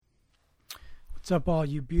What's up, all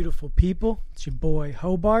you beautiful people? It's your boy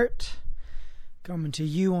Hobart, coming to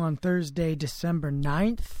you on Thursday, December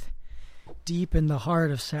 9th, deep in the heart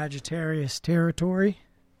of Sagittarius territory.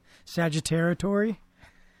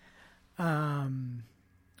 And,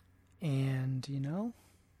 you know,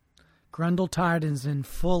 Grundletide is in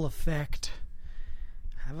full effect.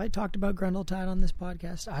 Have I talked about Grundletide on this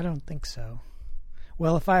podcast? I don't think so.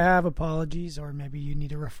 Well, if I have, apologies, or maybe you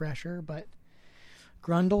need a refresher, but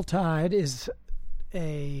Grundletide is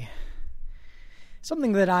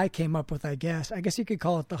something that I came up with, I guess. I guess you could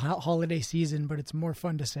call it the holiday season, but it's more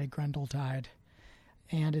fun to say Grundletide.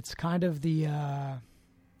 And it's kind of I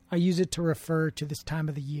use it to refer to this time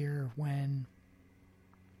of the year when,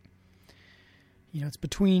 you know, it's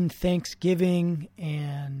between Thanksgiving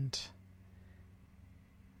and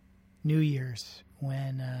New Year's,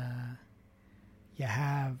 when you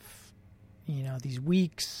have, you know, these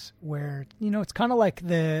weeks where, you know, it's kind of like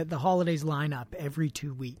the holidays line up every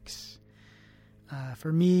 2 weeks.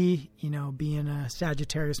 For me, you know, being a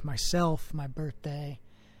Sagittarius myself, my birthday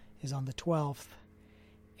is on the 12th.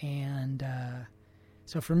 And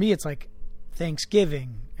so for me, it's like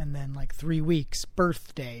Thanksgiving and then like 3 weeks,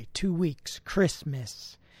 birthday, 2 weeks,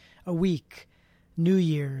 Christmas, a week, New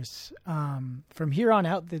Year's. From here on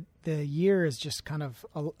out, the year is just kind of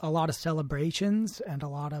a lot of celebrations and a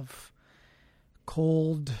lot of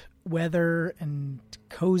cold weather and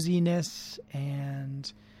coziness.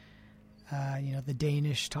 And, you know, the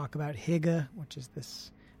Danish talk about hygge, which is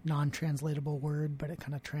this non-translatable word, but it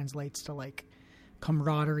kind of translates to like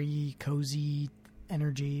camaraderie, cozy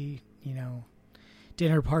energy, you know,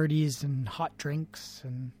 dinner parties and hot drinks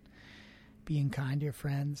and being kind to your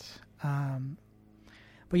friends.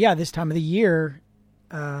 But yeah, this time of the year,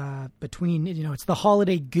 between, you know, it's the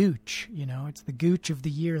holiday gooch, you know, it's the gooch of the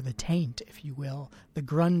year, the taint, if you will, the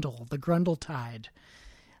Grundletide,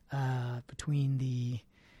 between the,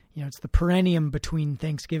 you know, it's the perennium between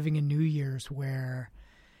Thanksgiving and New Year's where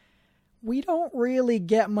we don't really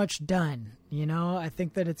get much done. You know, I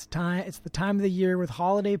think that it's the time of the year with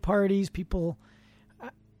holiday parties. People,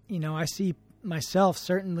 you know, I see myself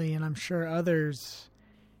certainly, and I'm sure others,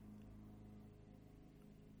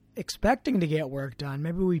 expecting to get work done.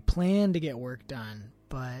 Maybe we plan to get work done,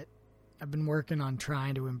 but I've been working on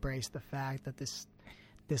trying to embrace the fact that this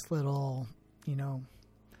little, you know,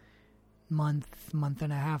 month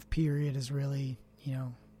and a half period is really, you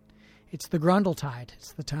know, it's the Grundletide.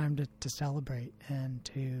 It's the time to celebrate and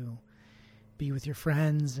to be with your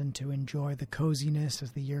friends and to enjoy the coziness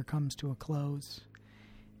as the year comes to a close.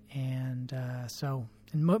 And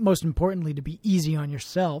most importantly, to be easy on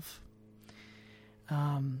yourself,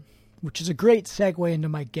 which is a great segue into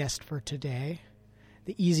my guest for today,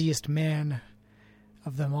 the easiest man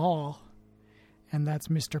of them all, and that's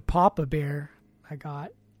Mr. Papa Bear I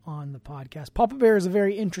got on the podcast. Papa Bear is a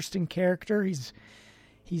very interesting character. He's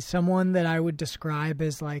someone that I would describe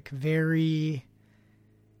as like very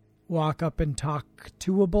walk up and talk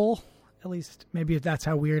toable. At least maybe if that's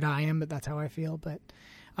how weird I am, but that's how I feel. But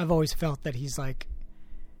I've always felt that he's like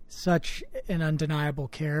such an undeniable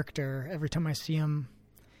character. Every time I see him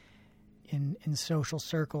in social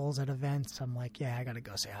circles at events, I'm like, yeah, I got to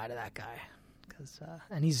go say hi to that guy.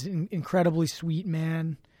 And he's an incredibly sweet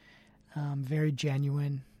man, very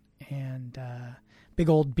genuine, and big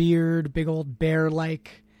old beard, big old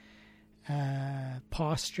bear-like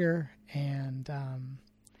posture. And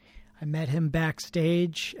I met him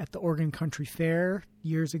backstage at the Oregon Country Fair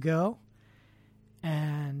years ago,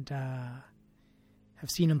 and have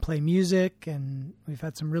seen him play music, and we've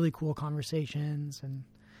had some really cool conversations. And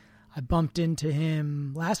I bumped into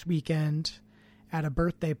him last weekend at a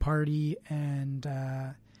birthday party, and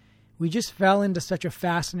we just fell into such a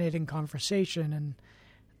fascinating conversation. And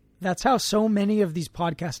that's how so many of these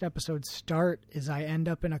podcast episodes start, is I end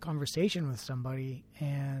up in a conversation with somebody,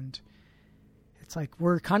 and it's like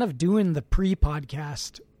we're kind of doing the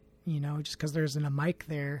pre-podcast, you know, just because there isn't a mic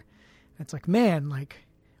there. It's like, man, like,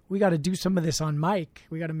 we got to do some of this on mic.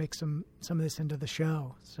 We got to make some of this into the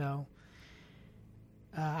show. So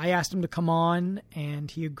I asked him to come on,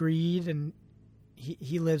 and he agreed, and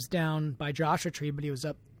he lives down by Joshua Tree, but he was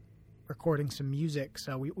up recording some music.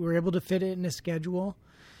 So we were able to fit it in his schedule.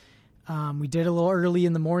 We did a little early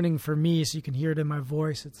in the morning for me, so you can hear it in my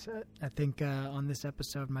voice. It's I think on this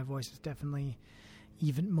episode, my voice is definitely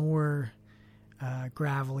even more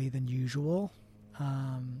gravelly than usual.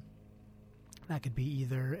 That could be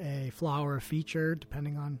either a flaw or a feature,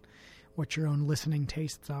 depending on what your own listening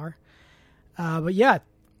tastes are. But yeah,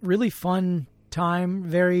 really fun time.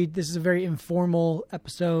 This is a very informal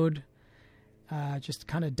episode. Just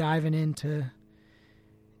kind of diving into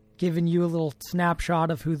giving you a little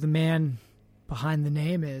snapshot of who the man behind the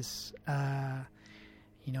name is.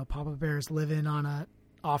 Papa Bear's living on a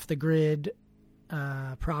off-the-grid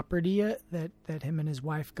property that him and his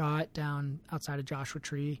wife got down outside of Joshua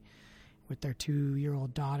Tree with their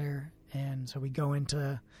 2-year-old daughter. And so we go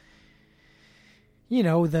into,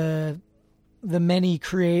 the many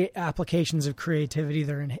applications of creativity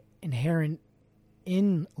that are inherent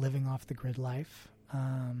in living off the grid life.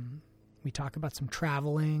 We talk about some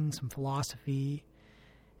traveling, some philosophy,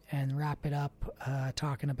 and wrap it up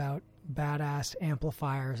talking about badass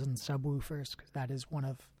amplifiers and subwoofers, because that is one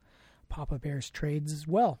of Papa Bear's trades as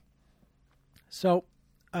well. So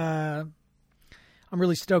I'm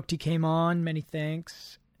really stoked he came on. Many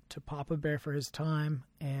thanks to Papa Bear for his time,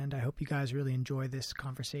 and I hope you guys really enjoy this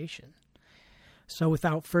conversation. So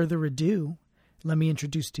without further ado, let me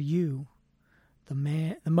introduce to you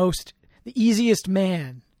the easiest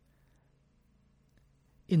man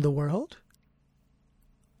in the world,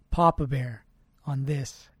 Papa Bear, on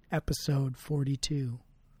this episode 42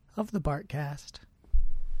 of the Bartcast.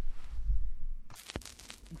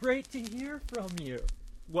 Great to hear from you.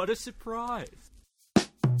 What a surprise.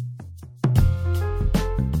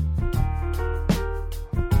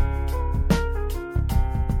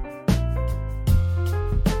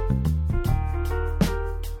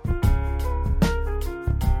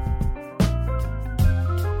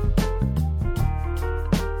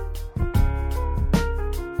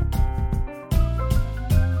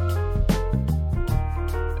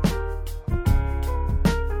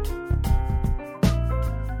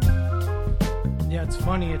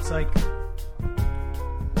 Funny, it's like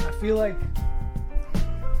I feel like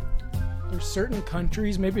there's certain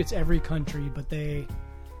countries, maybe it's every country, but they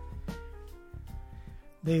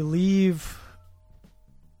leave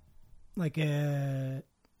like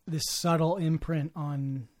this subtle imprint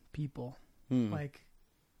on people. Like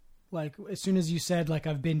as soon as you said like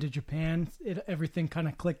I've been to Japan, everything kind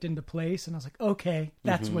of clicked into place, and I was like, okay,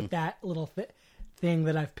 that's what that little thing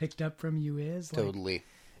that I've picked up from you is. Like, totally.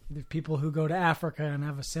 There's people who go to Africa and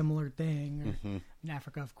have a similar thing. And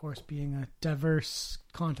Africa, of course, being a diverse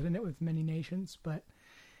continent with many nations. But,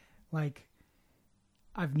 like,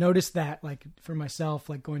 I've noticed that, like, for myself,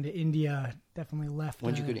 like, going to India definitely left.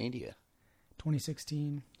 When did you go to India?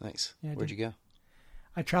 2016. Nice. Yeah, Where'd you go?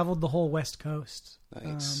 I traveled the whole West Coast.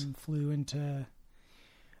 Nice. Flew into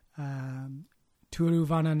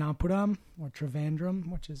Tiruvananthapuram, or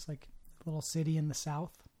Trivandrum, which is, like, a little city in the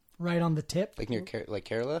south. Right on the tip. Like near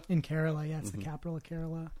Kerala? In Kerala, yeah. It's the capital of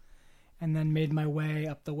Kerala. And then made my way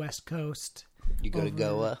up the West Coast. You go to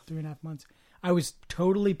Goa? 3.5 months. I was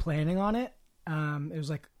totally planning on it. It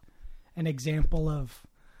was like an example of,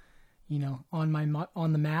 on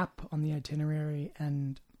the map, on the itinerary.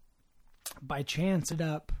 And by chance, it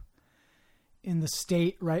up in the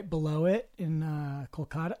state right below it in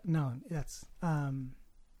Kolkata. No, that's...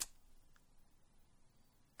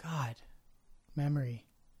 memory.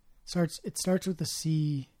 It starts with the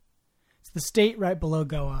C. It's the state right below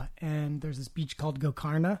Goa, and there's this beach called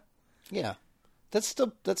Gokarna. Yeah, I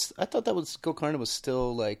thought that was Gokarna was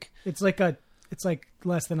still like. It's like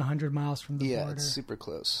less than 100 miles from the border. Yeah, it's super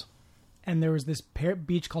close. And there was this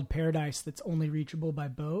beach called Paradise that's only reachable by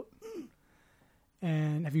boat.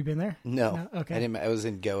 And have you been there? No. Okay. I was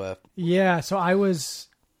in Goa. Yeah, so I was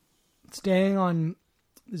staying on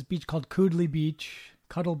this beach called Cuddle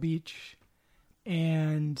Beach,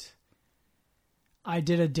 and I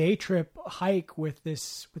did a day trip hike with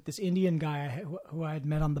this Indian guy who I had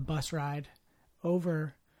met on the bus ride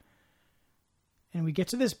over. And we get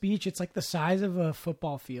to this beach. It's like the size of a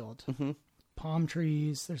football field. Palm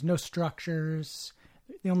trees. There's no structures.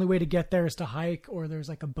 The only way to get there is to hike, or there's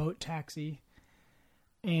like a boat taxi.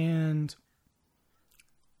 And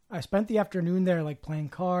I spent the afternoon there like playing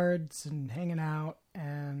cards and hanging out.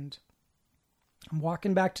 And I'm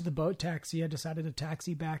walking back to the boat taxi. I decided to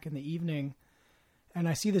taxi back in the evening. And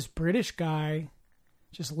I see this British guy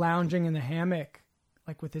just lounging in the hammock,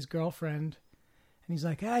 like with his girlfriend. And he's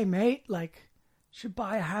like, hey, mate, like, should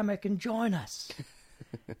buy a hammock and join us.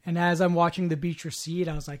 And as I'm watching the beach recede,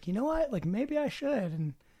 I was like, you know what? Like, maybe I should.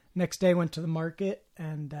 And next day went to the market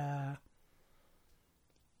and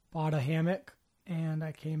bought a hammock. And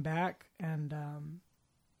I came back and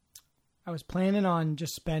I was planning on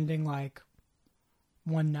just spending like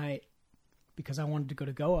one night because I wanted to go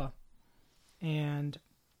to Goa. And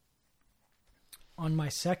on my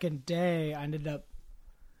second day, I ended up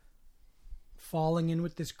falling in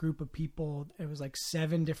with this group of people. It was like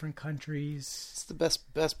 7 different countries. It's the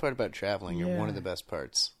best part about traveling, or one of the best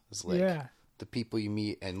parts, is like the people you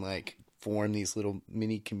meet and like form these little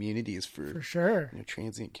mini communities for sure.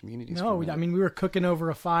 Transient communities. No, I mean, we were cooking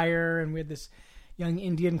over a fire and we had this, young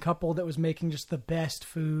Indian couple that was making just the best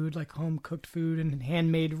food, like home cooked food and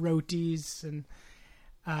handmade rotis. And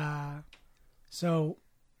so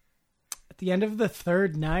at the end of the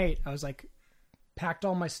third night, I was like, packed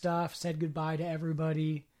all my stuff, said goodbye to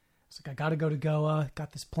everybody. I was like, I got to go to Goa,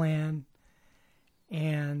 got this plan.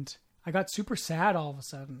 And I got super sad all of a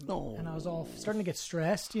sudden. Oh. And I was all starting to get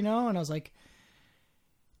stressed, you know? And I was like,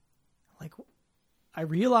 I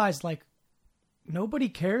realized, like, nobody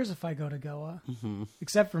cares if I go to Goa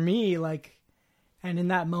except for me. Like, and in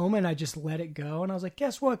that moment, I just let it go. And I was like,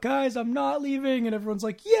 guess what, guys? I'm not leaving. And everyone's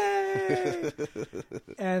like, yay!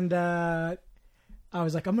 And I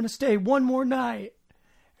was like, I'm going to stay one more night.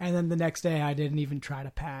 And then the next day, I didn't even try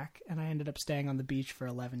to pack. And I ended up staying on the beach for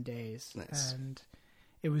 11 days. Nice. And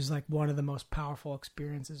it was like one of the most powerful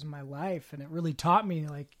experiences in my life. And it really taught me,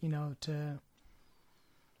 like, you know,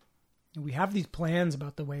 we have these plans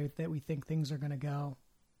about the way that we think things are going to go.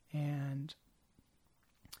 And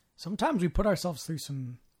sometimes we put ourselves through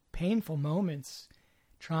some painful moments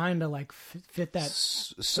trying to like fit that.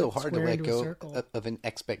 So hard to let go of an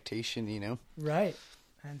expectation, you know? Right.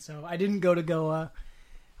 And so I didn't go to Goa.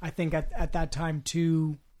 I think at that time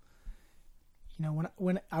too, you know,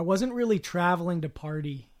 when I wasn't really traveling to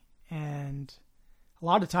party, and a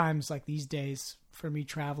lot of times like these days for me,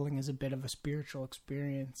 traveling is a bit of a spiritual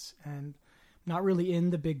experience, and I'm not really in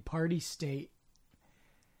the big party state.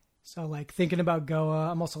 So like thinking about Goa,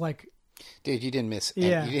 I'm also like, dude, you didn't miss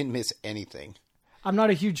anything. I'm not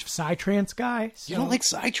a huge psytrance guy. So, you don't like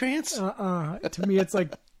psytrance? To me, it's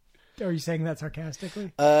like, are you saying that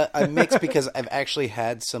sarcastically? I'm mixed because I've actually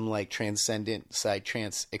had some like transcendent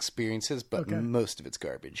psytrance experiences, but most of it's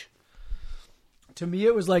garbage. To me,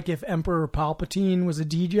 it was like if Emperor Palpatine was a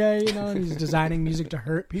DJ, you know, and he's designing music to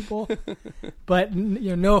hurt people. But, you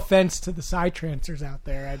know, no offense to the psytrancers out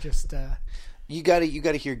there. I just you gotta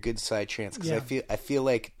hear good psytrance, because I feel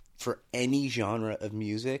like for any genre of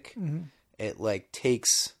music, it like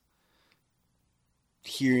takes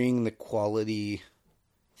hearing the quality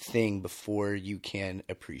thing before you can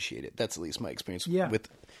appreciate it. That's at least my experience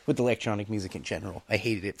with electronic music in general. I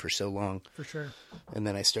hated it for so long, for sure, and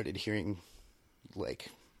then I started hearing like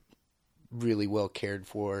really well cared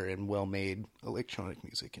for and well made electronic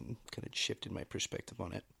music, and kind of shifted my perspective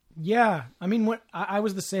on it. Yeah, I mean, I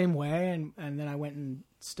was the same way, and then I went and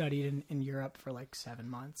studied in Europe for like 7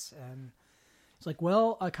 months, and it's like,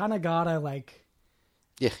 well, I kind of gotta like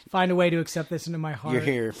find a way to accept this into my heart. You're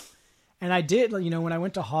here. And I did, you know, when I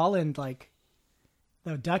went to Holland, like,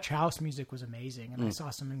 the Dutch house music was amazing. And I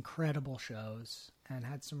saw some incredible shows and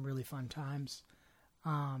had some really fun times.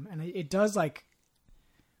 And it does, like,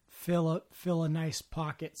 fill a nice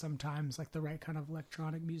pocket sometimes, like the right kind of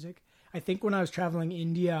electronic music. I think when I was traveling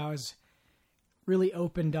India, I was really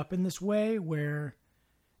opened up in this way where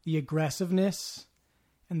the aggressiveness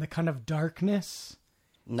and the kind of darkness...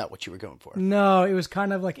 Not what you were going for. No, it was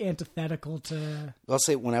kind of like antithetical to... I'll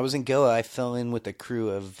say when I was in Goa, I fell in with a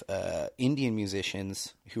crew of Indian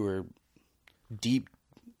musicians who were deep,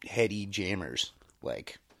 heady jammers,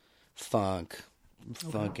 like funk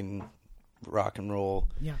and rock and roll.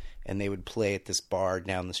 Yeah. And they would play at this bar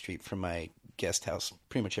down the street from my guest house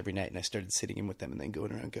pretty much every night, and I started sitting in with them and then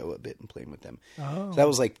going around Goa a bit and playing with them. Oh. So that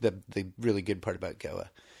was like the really good part about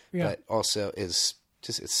Goa. Yeah. But also is...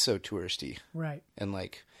 it's so touristy. Right. And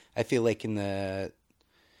like, I feel like in the,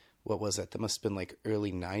 what was that? That must have been like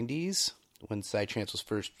early 90s when psytrance was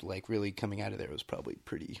first like really coming out of there. It was probably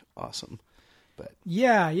pretty awesome. But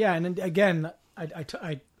yeah. And again,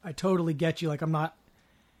 I totally get you. Like, I'm not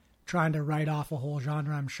trying to write off a whole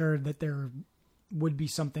genre. I'm sure that there would be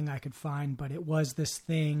something I could find, but it was this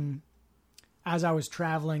thing as I was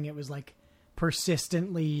traveling, it was like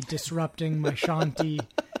persistently disrupting my shanti.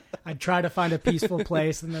 I'd try to find a peaceful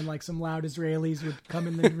place, and then like some loud Israelis would come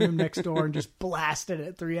in the room next door and just blast it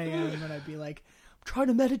at 3 a.m. And I'd be like, I'm trying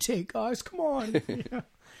to meditate, guys, come on. You know?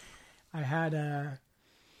 I had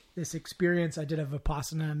this experience. I did a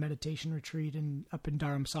Vipassana meditation retreat up in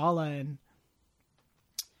Dharamsala,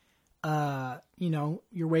 and you know,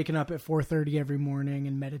 you're waking up at 4:30 every morning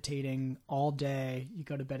and meditating all day. You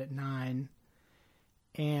go to bed at 9,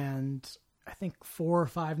 and I think 4 or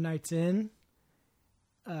 5 nights in,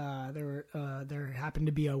 there happened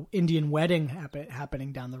to be a Indian wedding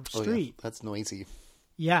happening down the street. Oh, yeah. That's noisy.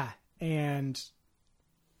 Yeah, and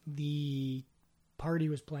the party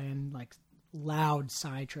was playing like loud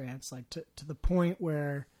psytrance, like to the point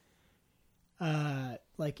where,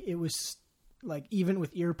 like it was like even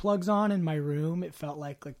with earplugs on in my room, it felt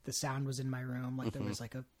like the sound was in my room. Like there was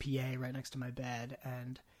like a PA right next to my bed,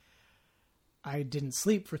 and I didn't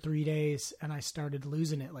sleep for 3 days, and I started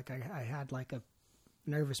losing it. Like I had like a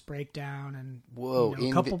nervous breakdown and Whoa,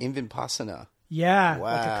 you know, in Vipassana. Yeah,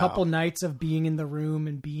 Wow. like a couple nights of being in the room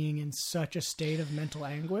and being in such a state of mental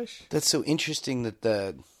anguish. That's so interesting that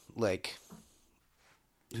the like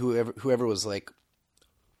whoever was like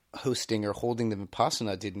hosting or holding the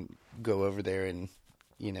Vipassana didn't go over there and,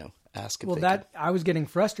 you know, ask if Well, they that could. I was getting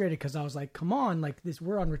frustrated because I was like, "Come on, like this,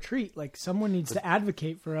 we're on retreat. Like someone needs to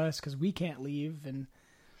advocate for us because we can't leave." And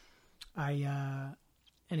and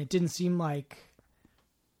it didn't seem like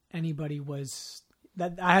anybody was.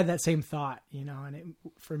 That I had that same thought, you know, and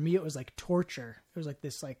for me it was like torture. It was like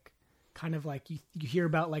this, like kind of like you hear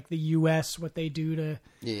about like the U.S. what they do to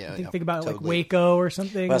think about totally. like Waco or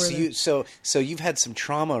something. Well, so you've had some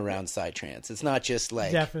trauma around psytrance. It's not just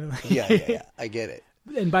like definitely, yeah. I get it.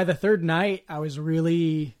 And by the third night, I was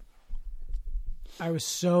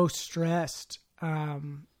so stressed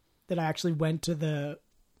that I actually went to the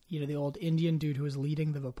old Indian dude who was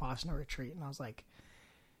leading the Vipassana retreat, and I was like,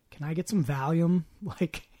 "Can I get some Valium?"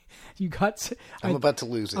 Like, I'm about to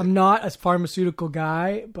lose it. I'm not a pharmaceutical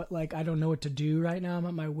guy, but like I don't know what to do right now. I'm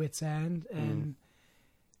at my wit's end, and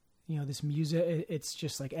you know, this music. It's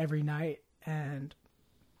just like every night, and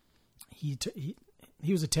he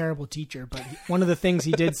was a terrible teacher, but one of the things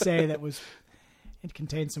he did say it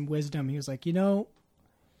contained some wisdom. He was like, you know,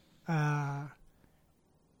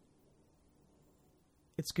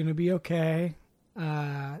 it's going to be okay.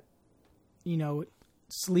 You know,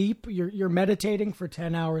 sleep, you're meditating for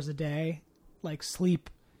 10 hours a day. Like sleep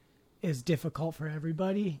is difficult for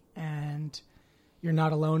everybody and you're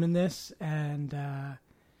not alone in this. And,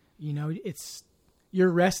 you know, you're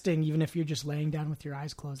resting even if you're just laying down with your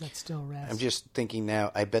eyes closed. That's still rest. I'm just thinking now,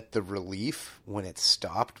 I bet the relief when it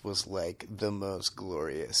stopped was like the most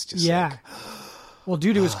glorious. Just yeah. Well,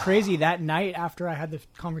 dude, it was crazy. That night after I had the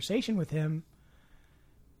conversation with him,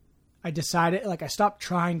 I decided, like, I stopped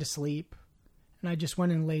trying to sleep and I just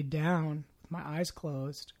went and laid down with my eyes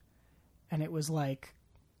closed. And it was like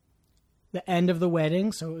the end of the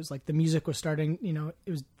wedding. So it was like the music was starting, you know,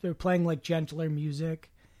 they were playing like gentler music.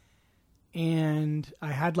 And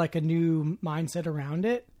I had like a new mindset around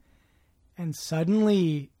it. And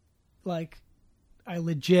suddenly, like, I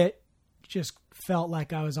legit just felt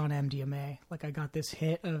like I was on MDMA. Like I got this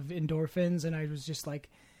hit of endorphins and I was just like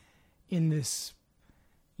in this,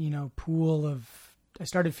 you know, pool of, I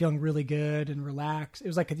started feeling really good and relaxed. It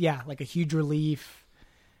was like, like a huge relief.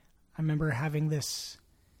 I remember having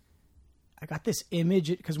I got this image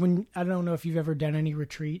because I don't know if you've ever done any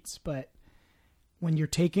retreats, but when you're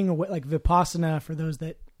taking away, like Vipassana, for those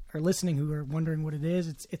that are listening who are wondering what it is,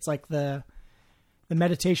 it's like the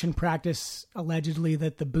meditation practice allegedly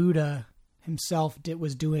that the Buddha himself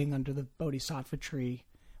was doing under the Bodhisattva tree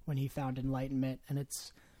when he found enlightenment. And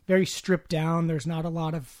it's very stripped down. There's not a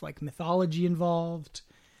lot of like mythology involved.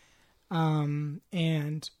 And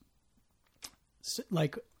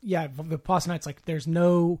like, yeah, Vipassana, it's like, there's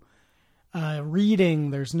no reading,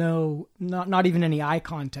 there's not even any eye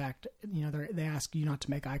contact. You know, they ask you not to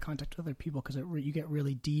make eye contact with other people because you get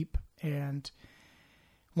really deep. And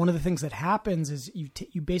one of the things that happens is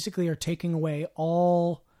you basically are taking away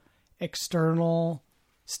all external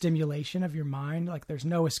stimulation of your mind. Like there's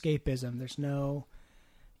no escapism. There's no,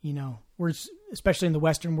 you know, especially in the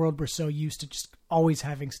Western world, we're so used to just always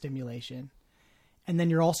having stimulation. And then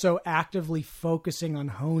you're also actively focusing on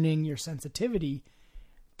honing your sensitivity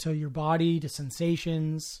to your body, to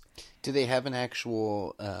sensations. Do they have an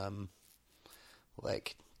actual,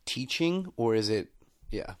 like teaching or is it,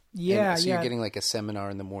 yeah. Yeah. So you're getting like a seminar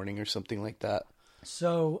in the morning or something like that.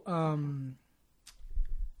 So,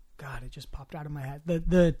 God, it just popped out of my head.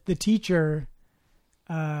 The teacher,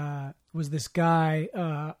 was this guy,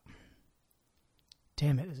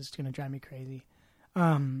 damn it, this is going to drive me crazy.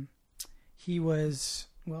 He was,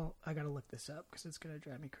 well, I got to look this up because it's going to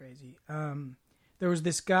drive me crazy. There was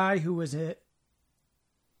this guy who was an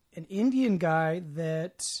Indian guy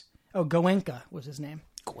Goenka was his name.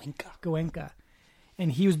 Goenka.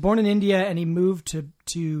 And he was born in India and he moved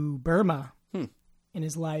to Burma in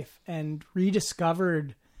his life and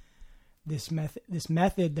rediscovered this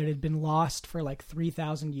method that had been lost for like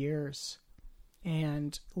 3,000 years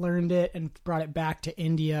and learned it and brought it back to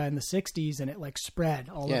India in the 60s and it like spread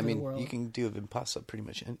all over the world. You can do a Vipassana pretty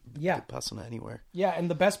much Vipassana anywhere. Yeah, and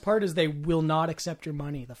the best part is they will not accept your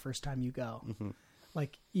money the first time you go. Mm-hmm.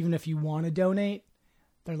 Like even if you want to donate,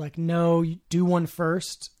 they're like, no, you do one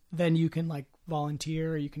first, then you can like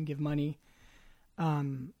volunteer or you can give money.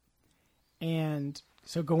 And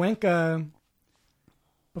so Goenka,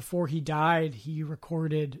 before he died, he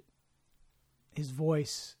recorded his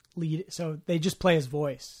voice so they just play his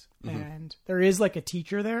voice. And there is like a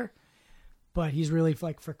teacher there, but he's really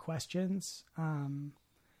like for questions. And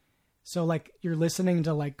So like you're listening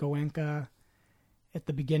to like Goenka at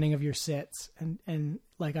the beginning of your sits, and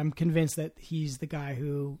like I'm convinced that he's the guy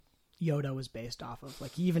who Yoda was based off of.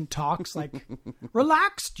 Like he even talks like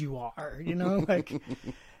relaxed you are, you know, like,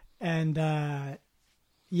 and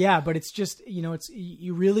yeah, but it's just, you know, it's,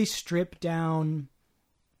 you really strip down,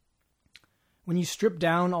 when you strip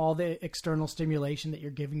down all the external stimulation that you're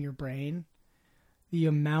giving your brain, the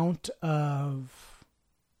amount of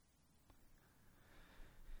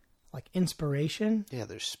like inspiration. Yeah,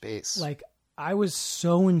 there's space. Like I was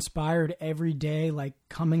so inspired every day, like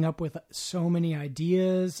coming up with so many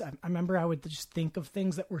ideas. I remember I would just think of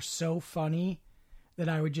things that were so funny that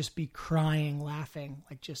I would just be crying, laughing,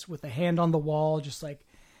 like just with a hand on the wall, just like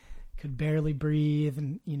could barely breathe.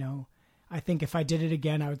 And, you know, I think if I did it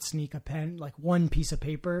again, I would sneak a pen, like one piece of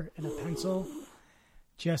paper and a pencil,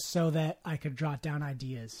 just so that I could jot down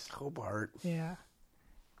ideas. Hobart. Yeah.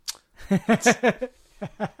 It's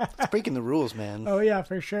breaking the rules, man. Oh yeah,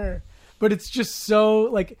 for sure. But it's just so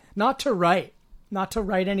like, not to write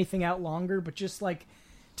anything out longer, but just like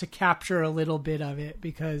to capture a little bit of it,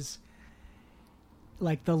 because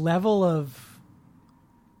like the level of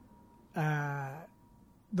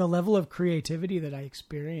creativity that I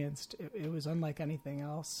experienced, it was unlike anything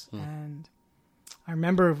else. And I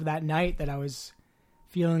remember that night that I was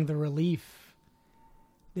feeling the relief,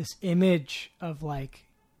 this image of like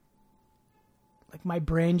my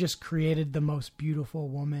brain just created the most beautiful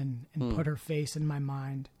woman and put her face in my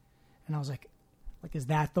mind. And I was like, is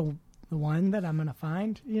that the one that I'm going to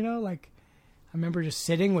find? You know, like I remember just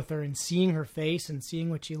sitting with her and seeing her face and seeing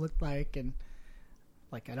what she looked like. And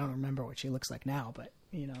like, I don't remember what she looks like now, but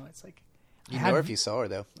you know, it's like, you know her if you saw her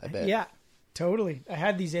though, I bet. Yeah, totally. I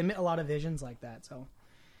had these a lot of visions like that. So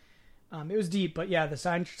it was deep, but yeah, the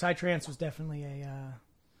psytrance was definitely a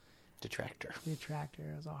detractor.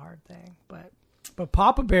 It was a hard thing, but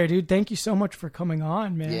Papa Bear, dude, thank you so much for coming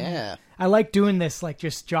on, man. Yeah. I like doing this, like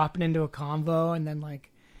just dropping into a convo, and then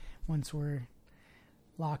like once we're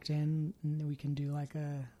locked in, we can do like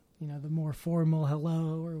a, you know, the more formal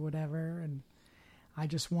hello or whatever. And I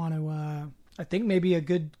just want to, I think maybe a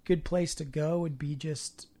good place to go would be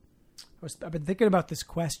just, I've been thinking about this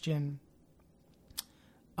question,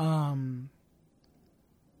 and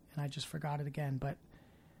I just forgot it again, but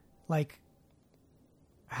like,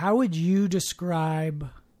 how would you describe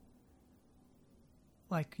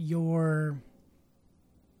like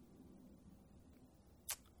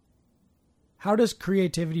how does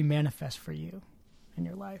creativity manifest for you in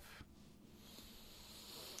your life?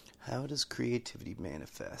 How does creativity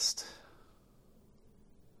manifest?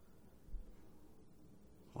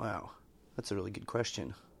 Wow, that's a really good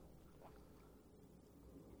question.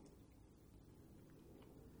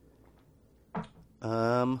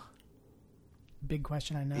 Big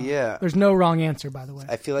question, I know. Yeah. There's no wrong answer, by the way.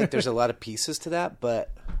 I feel like there's a lot of pieces to that,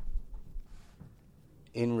 but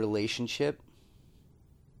in relationship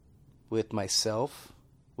with myself,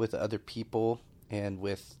 with other people, and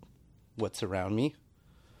with what's around me,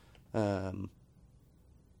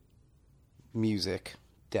 music,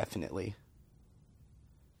 definitely.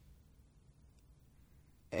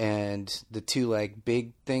 And the two like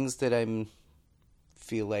big things that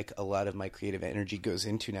feel like a lot of my creative energy goes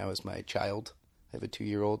into now is my child. I have a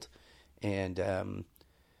 2-year-old, and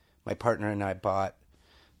my partner and I bought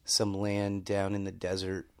some land down in the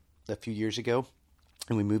desert a few years ago,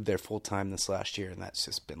 and we moved there full time this last year, and that's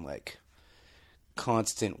just been like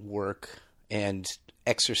constant work and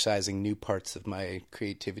exercising new parts of my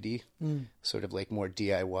creativity, sort of like more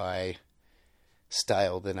DIY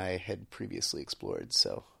style than I had previously explored.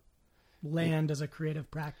 So land as a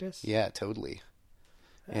creative practice? Yeah, totally.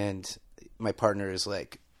 And my partner is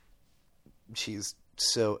like, she's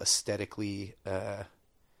so aesthetically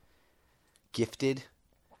gifted.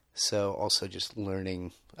 So also just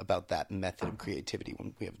learning about that method of creativity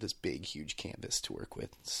when we have this big, huge canvas to work with.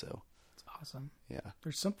 So it's awesome. Yeah.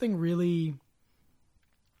 There's something really,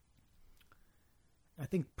 I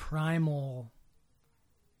think, primal,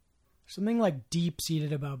 something like deep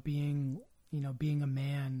seated about being, you know, being a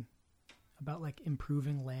man, about like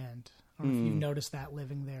improving land. I don't know if you've noticed that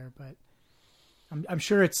living there, but I'm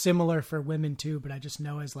sure it's similar for women too, but I just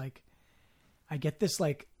know as like, I get this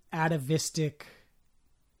like atavistic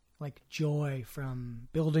like joy from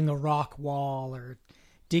building a rock wall or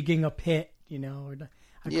digging a pit, you know, or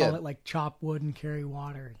I call it like chop wood and carry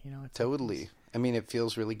water, you know. It's totally. I mean, it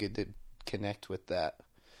feels really good to connect with that,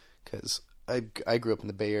 because I grew up in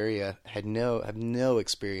the Bay Area, have no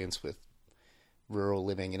experience with rural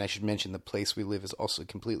living, and I should mention the place we live is also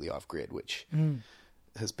completely off grid, which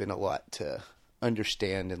has been a lot to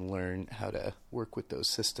understand and learn how to work with those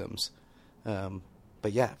systems.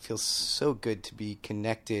 but yeah, it feels so good to be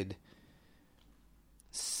connected,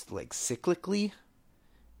 like cyclically,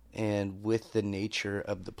 and with the nature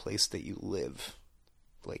of the place that you live,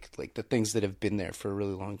 like the things that have been there for a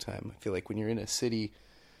really long time. I feel like when you're in a city,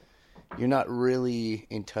 you're not really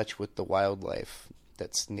in touch with the wildlife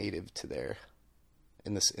that's native to there,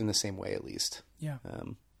 in the same way at least. Yeah.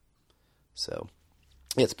 So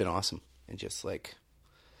yeah, it's been awesome, and just like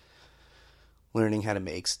learning how to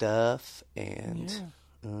make stuff, and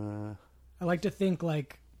I like to think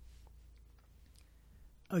like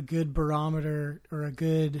a good barometer or a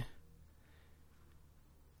good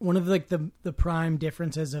one of like the prime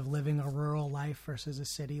differences of living a rural life versus a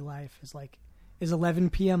city life is 11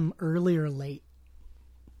 p.m. early or late.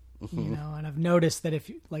 You know, and I've noticed that if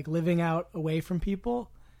you like living out away from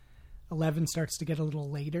people, 11 starts to get a little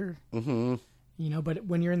later. You know, but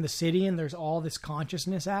when you're in the city and there's all this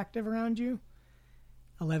consciousness active around you,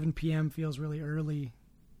 11 p.m. feels really early.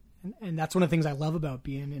 And that's one of the things I love about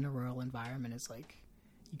being in a rural environment is like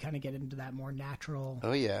you kind of get into that more natural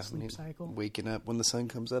sleep cycle. Waking up when the sun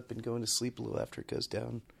comes up and going to sleep a little after it goes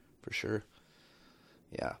down, for sure.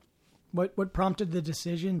 Yeah. What prompted the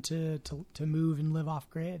decision to move and live off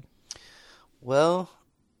grid? Well,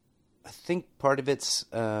 I think part of it's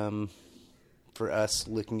for us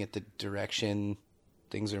looking at the direction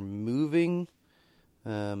things are moving,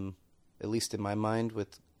 at least in my mind,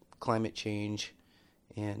 with climate change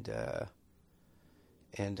and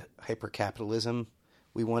hypercapitalism.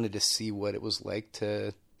 We wanted to see what it was like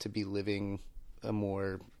to be living a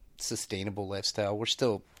more sustainable lifestyle. We're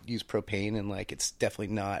still use propane, and like it's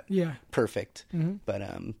definitely not perfect,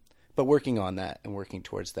 but working on that and working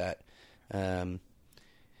towards that.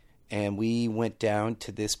 And we went down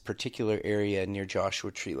to this particular area near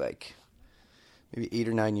Joshua Tree, like maybe 8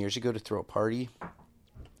 or 9 years ago, to throw a party,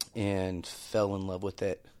 and fell in love with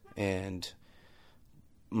it. And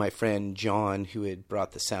my friend John, who had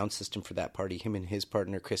brought the sound system for that party, him and his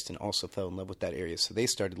partner Kristen also fell in love with that area. So they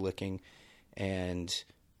started looking, and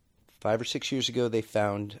 5 or 6 years ago, they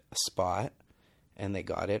found a spot, and they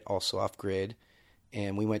got it also off grid.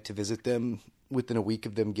 And we went to visit them within a week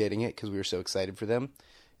of them getting it because we were so excited for them,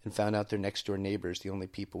 and found out their next door neighbors, the only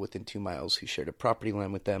people within 2 miles who shared a property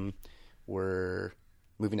line with them, were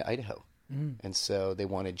moving to Idaho. And so they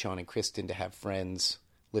wanted John and Kristen to have friends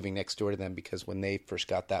living next door to them, because when they first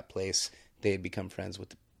got that place, they had become friends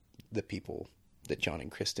with the people that John and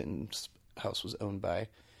Kristen's house was owned by.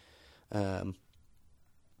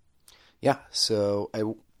 So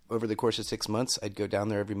over the course of 6 months, I'd go down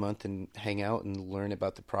there every month and hang out and learn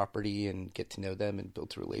about the property and get to know them and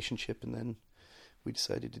build a relationship. And then we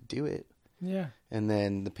decided to do it. Yeah. And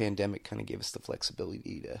then the pandemic kind of gave us the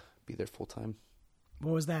flexibility to be there full time.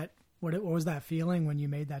 What was that? What was that feeling when you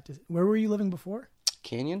made that? Where were you living before?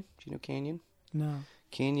 Canyon? Do you know Canyon? No.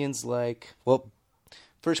 Canyon's like, well,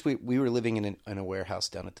 first we were living in a warehouse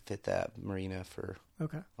down at the Fifth Ave Marina for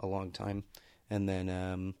a long time. And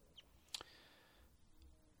then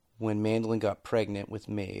when Mandolin got pregnant with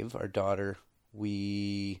Maeve, our daughter,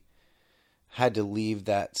 we had to leave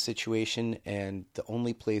that situation, and the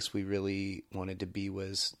only place we really wanted to be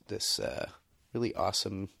was this really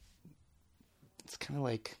awesome, it's kind of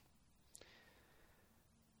like,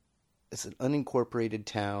 it's an unincorporated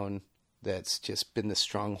town that's just been the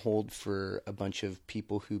stronghold for a bunch of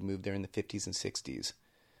people who moved there in the 50s and 60s,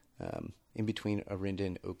 in between Orinda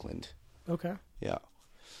and Oakland. Okay. Yeah.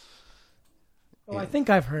 Oh, I think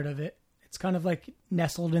I've heard of it. It's kind of like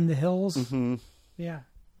nestled in the hills. Mm-hmm. Yeah.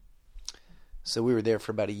 So we were there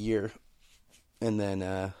for about a year, and then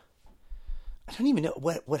I don't even know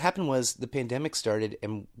what happened. Was the pandemic started,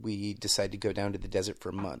 and we decided to go down to the desert for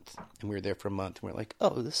a month, and we were there for a month, and we we're like,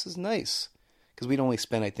 oh, this is nice, because we'd only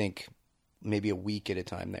spent, I think, maybe a week at a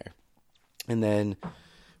time there, and then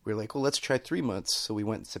we were like, well, let's try 3 months. So we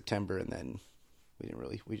went in September, and then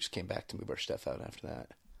we just came back to move our stuff out after that.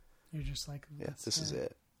 You're just like, yeah, this is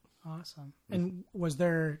it. Awesome. And was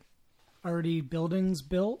there already buildings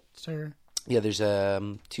built, or? Yeah, there's a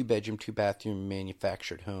 2-bedroom, 2-bathroom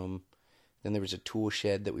manufactured home. Then there was a tool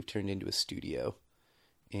shed that we've turned into a studio.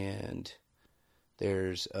 And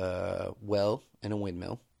there's a well and a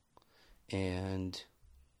windmill. And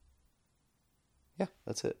yeah,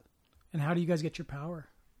 that's it. And how do you guys get your power?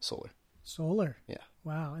 Solar. Yeah.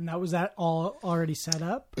 Wow. And was that all already set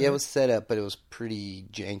up? Or? Yeah, it was set up, but it was pretty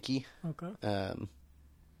janky. Okay.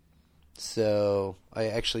 So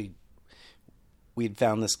we'd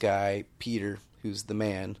found this guy, Peter, who's the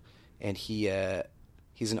man, and he's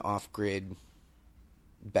an off-grid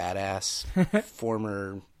badass,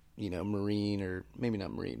 former, Marine, or maybe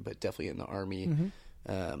not Marine, but definitely in the Army.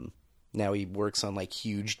 Mm-hmm. Now he works on like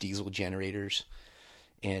huge diesel generators.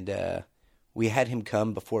 And we had him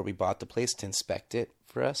come before we bought the place to inspect it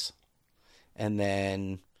for us. And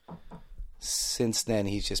then since then,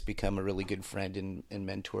 he's just become a really good friend and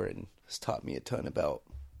mentor, and has taught me a ton about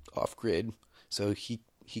off-grid. So he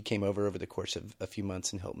came over the course of a few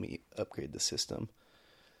months and helped me upgrade the system.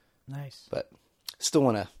 Nice. But still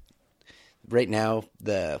want to... Right now,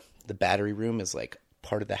 the battery room is like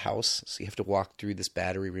part of the house, so you have to walk through this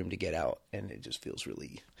battery room to get out, and it just feels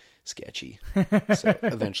really sketchy. So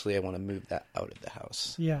eventually I want to move that out of the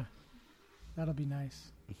house. Yeah, that'll be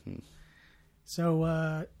nice. Mm-hmm.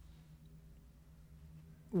 So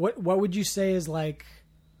what would you say is like,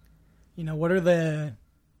 what are the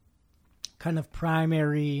kind of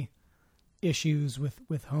primary issues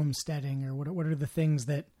with homesteading, or what are the things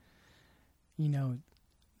that, the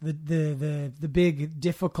big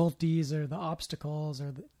difficulties or the obstacles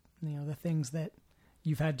or the things that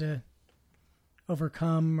you've had to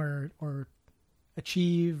overcome or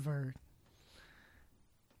achieve, or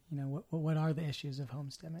what are the issues of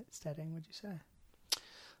homesteading, would you say?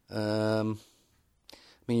 I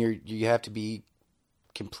mean, you have to be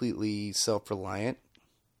completely self-reliant.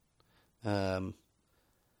 Yeah,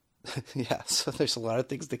 so there's a lot of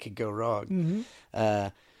things that could go wrong. Mm-hmm.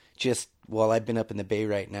 Just while I've been up in the Bay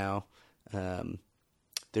right now,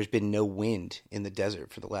 there's been no wind in the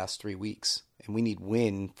desert for the last 3 weeks, and we need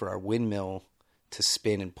wind for our windmill to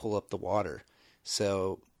spin and pull up the water.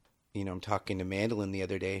 So, I'm talking to Mandolin the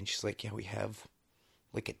other day, and she's like, yeah, we have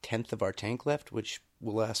like a tenth of our tank left, which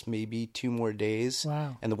will last maybe 2 more days.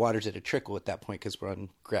 Wow. And the water's at a trickle at that point because we're on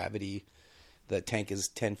gravity. The tank is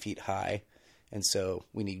 10 feet high, and so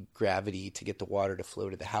we need gravity to get the water to flow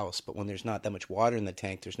to the house. But when there's not that much water in the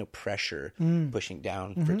tank, there's no pressure pushing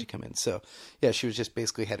down for it to come in. So, yeah, she was just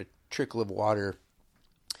basically had a trickle of water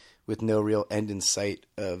with no real end in sight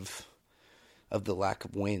of the lack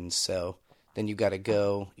of wind. So then you got to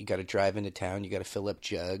drive into town, you got to fill up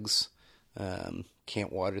jugs,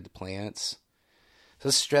 can't water the plants. So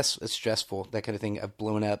it's stressful, that kind of thing. I've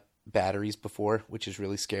blown up batteries before, which is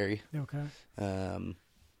really scary. Okay.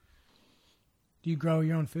 Do you grow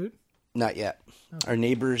your own food? Not yet. Okay. Our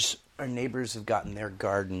neighbors have gotten their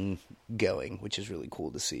garden going, which is really cool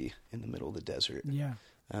to see in the middle of the desert. Yeah.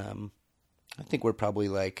 I think we're probably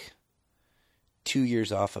like 2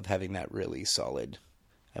 years off of having that really solid.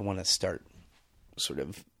 I want to start sort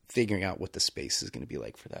of figuring out what the space is going to be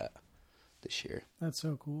like for that this year. That's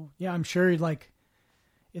so cool. Yeah, I'm sure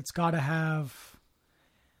it's got to have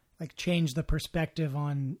change the perspective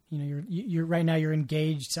on, you're right now you're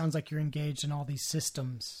engaged. Sounds like you're engaged in all these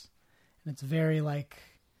systems, and it's very it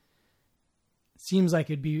seems like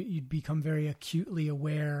you'd become very acutely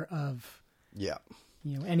aware of,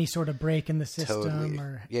 any sort of break in the system. Totally.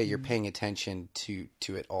 Or you're paying attention to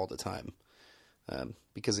it all the time.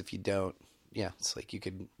 Because if you don't, it's like you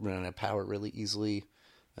could run out of power really easily.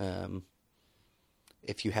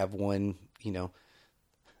 If you have one,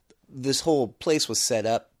 this whole place was set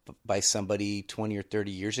up by somebody 20 or 30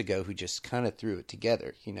 years ago who just kind of threw it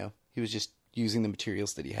together. He was just using the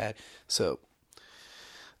materials that he had. So,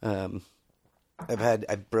 I've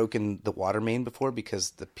broken the water main before because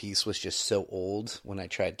the piece was just so old. When I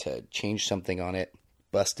tried to change something on it,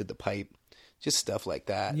 busted the pipe, just stuff like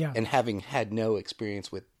that. Yeah. And having had no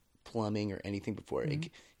experience with plumbing or anything before, it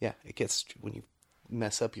gets, when you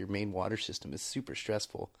mess up your main water system, it's super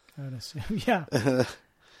stressful. I would assume. Yeah.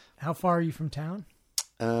 How far are you from town?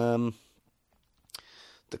 The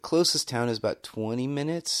closest town is about 20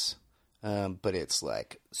 minutes, but it's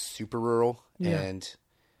like super rural. Yeah. And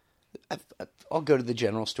I'll go to the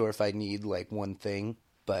general store if I need like one thing,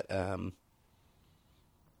 but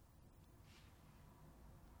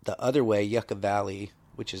the other way, Yucca Valley,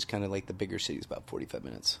 which is kind of like the bigger city, is about 45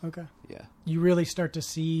 minutes. Okay. Yeah. You really start to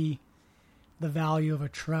see the value of a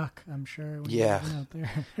truck, I'm sure. When you're out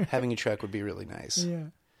there. Having a truck would be really nice. Yeah.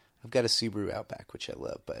 I've got a Subaru Outback, which I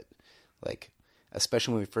love, but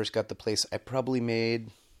especially when we first got the place, I probably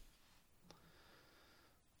made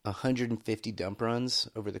 150 dump runs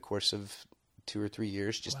over the course of 2 or 3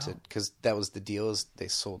 years, because that was the deal. Is they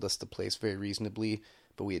sold us the place very reasonably,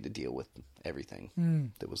 but we had to deal with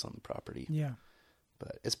everything that was on the property. Yeah.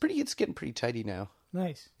 But it's getting pretty tidy now.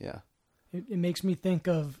 Nice. Yeah. It makes me think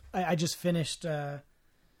of, I just finished last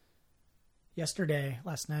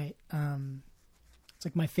night. It's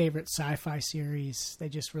like my favorite sci-fi series. They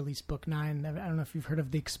just released book 9. I don't know if you've heard of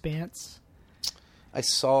The Expanse. I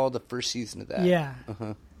saw the first season of that. Yeah.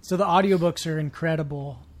 Uh-huh. So the audiobooks are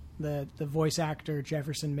incredible. The voice actor,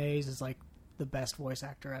 Jefferson Mays, is like the best voice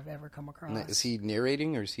actor I've ever come across. Is he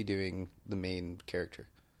narrating or is he doing the main character?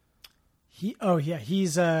 He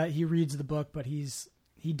reads the book, but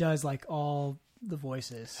he does like all the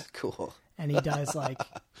voices. Cool. And he does like,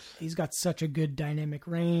 he's got such a good dynamic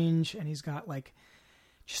range, and he's got like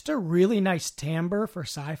just a really nice timbre for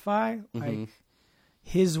sci-fi. Like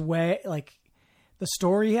his way, like the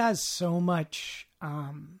story has so much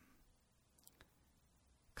kind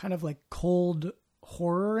of like cold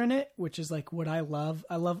horror in it, which is like what I love.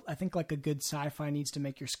 I think like a good sci-fi needs to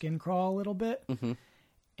make your skin crawl a little bit.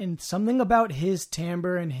 And something about his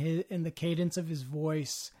timbre and the cadence of his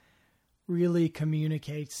voice really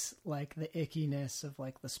communicates like the ickiness of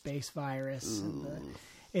like the space virus. And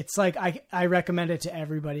it's like, I recommend it to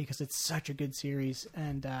everybody because it's such a good series.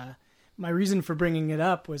 And my reason for bringing it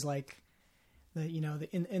up was like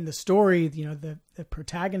in the story, the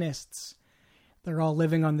protagonists, they're all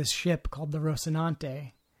living on this ship called the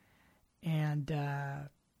Rocinante. And, the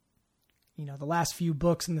last few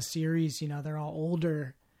books in the series, they're all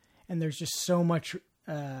older, and there's just so much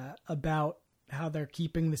about how they're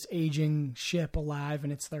keeping this aging ship alive,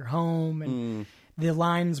 and it's their home, and the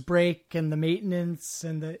lines break and the maintenance,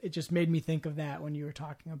 and it just made me think of that when you were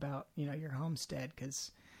talking about, your homestead,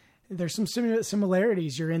 because there's some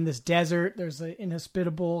similarities. You're in this desert. There's an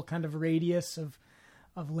inhospitable kind of radius of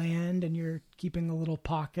land, and you're keeping a little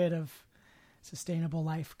pocket of sustainable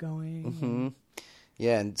life going.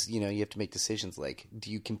 Yeah, and you have to make decisions like, do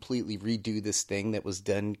you completely redo this thing that was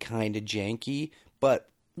done kind of janky but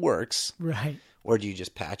works, right? Or do you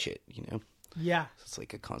just patch it? Yeah, it's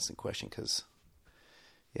like a constant question because,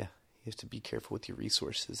 you have to be careful with your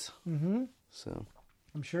resources. So,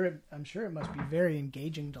 I'm sure it must be very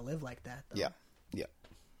engaging to live like that, though.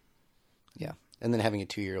 Yeah. And then having a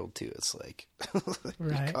 2-year-old too, it's like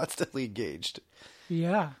right. You're constantly engaged.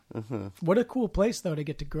 Yeah. What a cool place though to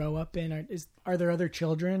get to grow up in. Are there other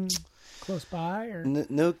children close by? Or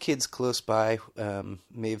no kids close by.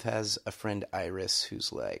 Maeve has a friend Iris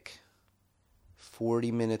who's like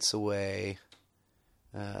 40 minutes away.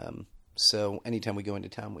 So anytime we go into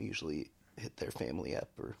town, we usually hit their family up,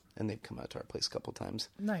 and they've come out to our place a couple times.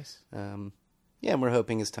 Nice. And we're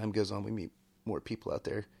hoping as time goes on, we meet more people out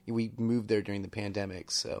there. We moved there during the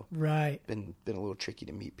pandemic, so right. Been a little tricky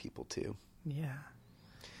to meet people too. Yeah.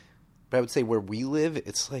 But I would say where we live,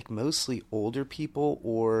 it's like mostly older people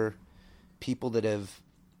or people that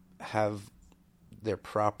have their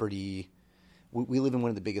property. We live in one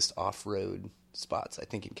of the biggest off-road spots, I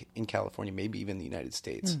think, in California, maybe even the United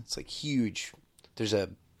States. It's like huge. There's a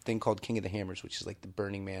thing called King of the Hammers, which is like the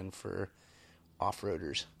Burning Man for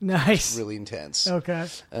off-roaders. Nice. It's really intense. Okay.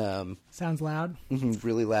 Sounds loud.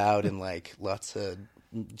 Really loud, and like lots of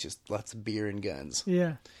beer and guns.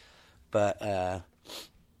 Yeah. But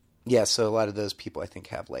so a lot of those people I think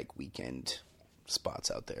have like weekend spots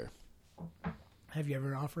out there. Have you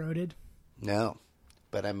ever off-roaded? No,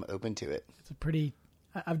 but I'm open to it.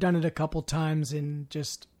 I've done it a couple times, and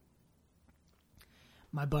just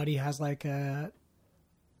my buddy has like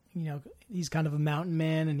he's kind of a mountain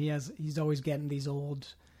man, and he's always getting these old,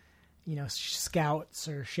 Scouts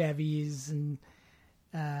or Chevys, and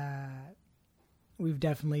we've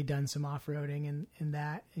definitely done some off-roading in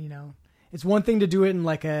that. It's one thing to do it in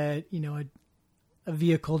like a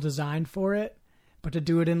vehicle designed for it, but to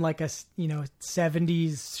do it in like a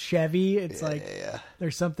 70s Chevy, it's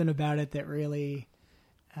there's something about it that really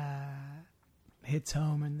hits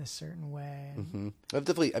home in this certain way.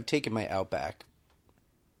 I've taken my Outback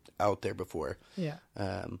out there before. Yeah.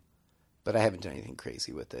 But I haven't done anything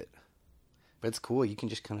crazy with it. But it's cool. You can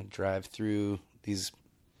just kind of drive through these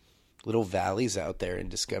little valleys out there and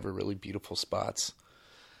discover really beautiful spots.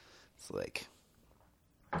 It's like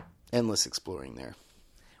endless exploring there.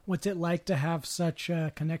 What's it like to have such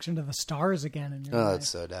a connection to the stars again in your life? Oh, it's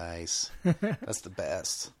so nice. That's the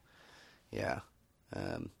best. Yeah.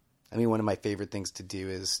 One of my favorite things to do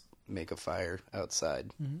is make a fire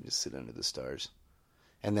outside, just sit under the stars.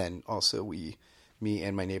 And then also me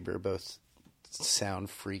and my neighbor are both sound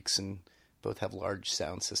freaks and both have large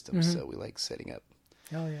sound systems. So we like setting up.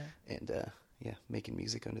 Oh yeah. And making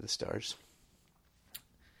music under the stars.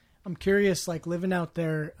 I'm curious, like living out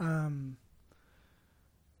there,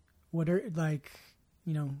 what are like,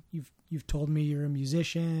 you've told me you're a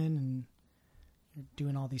musician and you're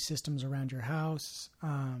doing all these systems around your house.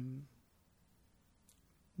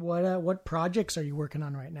 What projects are you working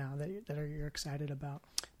on right now that you're excited about?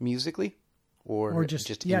 Musically, or just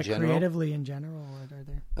in general? Creatively in general. What are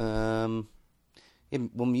there?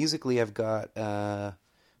 Musically, I've got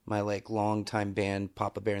my like longtime band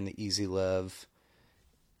Papa Bear and the Easy Love.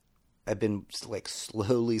 I've been like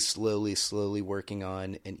slowly working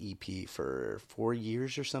on an EP for 4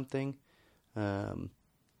 years or something, and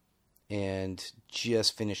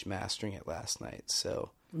just finished mastering it last night. So.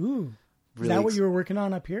 Ooh. Is that what you were working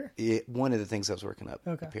on up here? One of the things I was working up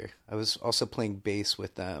here. I was also playing bass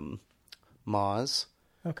with Moz,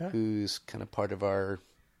 who's kind of part of our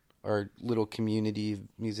little community of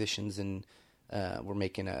musicians, and we're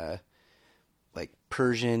making a like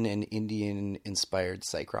Persian and Indian inspired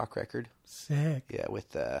psych rock record. Sick. Yeah,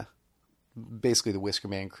 with basically the Whisker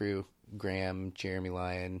Man crew, Graham, Jeremy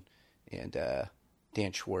Lyon, and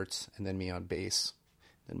Dan Schwartz, and then me on bass.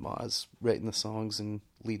 And Moz writing the songs and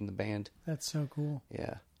leading the band. That's so cool.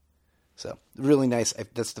 Yeah. So really nice.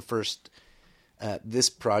 That's the first, this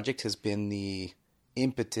project has been the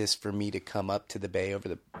impetus for me to come up to the Bay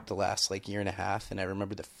over the last like year and a half. And I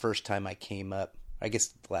remember the first time I came up, I guess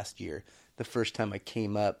the last year, the first time I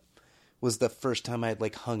came up was the first time I'd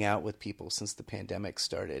like hung out with people since the pandemic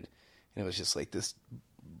started. And it was just like this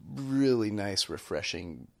really nice,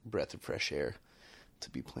 refreshing breath of fresh air to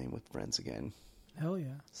be playing with friends again. Hell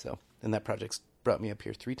yeah. So, and that project's brought me up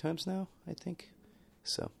here 3 times now, I think.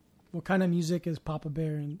 So. What kind of music is Papa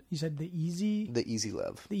Bear? And you said the Easy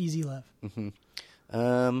Love. The Easy Love. Mm-hmm.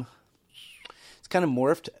 It's kind of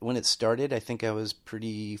morphed. When it started, I think I was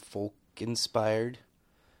pretty folk inspired.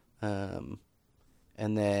 And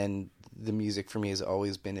then the music for me has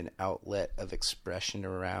always been an outlet of expression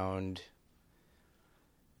around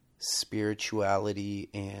spirituality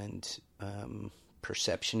and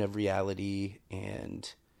perception of reality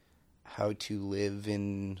and how to live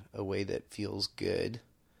in a way that feels good.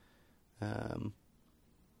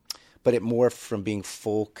 But it morphed from being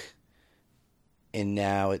folk, and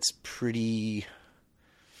now it's pretty,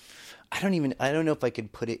 I don't know if I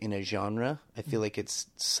could put it in a genre. I feel like it's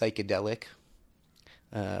psychedelic.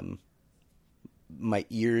 My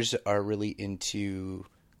ears are really into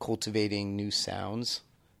cultivating new sounds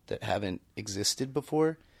that haven't existed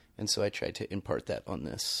before. And so I tried to impart that on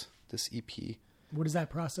this EP. What does that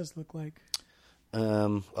process look like?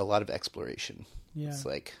 A lot of exploration. Yeah. It's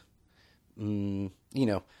like, I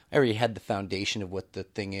already had the foundation of what the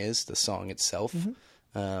thing is, the song itself.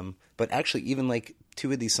 Mm-hmm. But actually, even like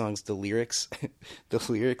 2 of these songs, the lyrics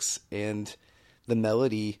and the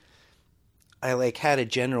melody, I like had a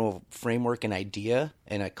general framework and idea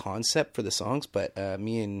and a concept for the songs. But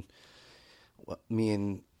me and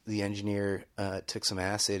the engineer took some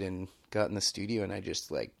acid and got in the studio, and I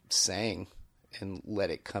just like sang and let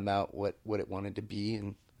it come out what it wanted to be,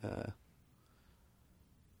 and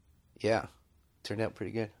yeah, turned out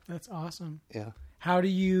pretty good. That's awesome. Yeah. How do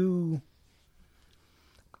you?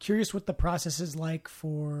 Curious what the process is like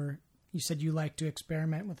for. You said you like to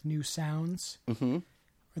experiment with new sounds. Mm-hmm.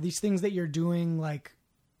 Are these things that you're doing like?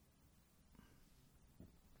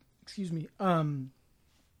 Excuse me.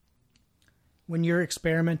 When you're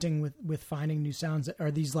experimenting with finding new sounds, are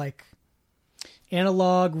these like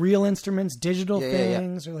analog, real instruments, digital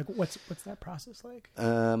things, or like what's that process like?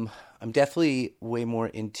 I'm definitely way more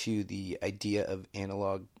into the idea of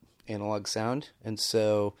analog sound, and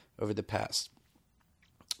so over the past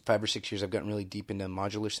 5 or 6 years, I've gotten really deep into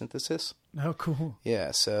modular synthesis. Oh, cool.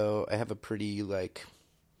 Yeah, so I have a pretty like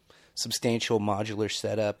substantial modular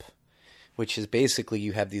setup, which is basically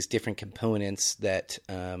you have these different components that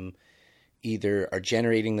either are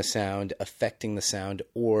generating the sound, affecting the sound,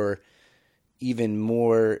 or even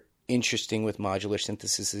more interesting with modular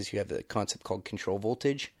synthesis is you have a concept called control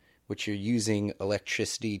voltage, which you're using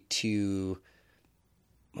electricity to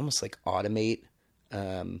almost like automate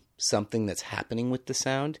something that's happening with the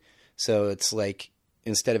sound. So it's like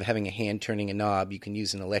instead of having a hand turning a knob, you can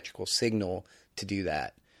use an electrical signal to do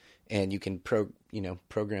that. And you can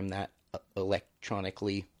program that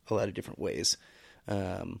electronically a lot of different ways.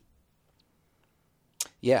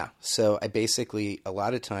 Yeah, so I basically, a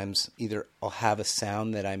lot of times, either I'll have a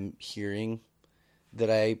sound that I'm hearing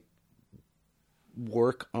that I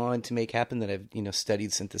work on to make happen, that I've,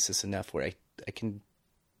 studied synthesis enough where I can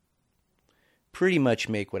pretty much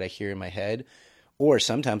make what I hear in my head. Or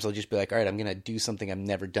sometimes I'll just be like, all right, I'm going to do something I've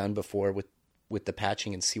never done before with the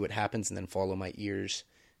patching and see what happens, and then follow my ears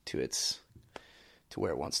to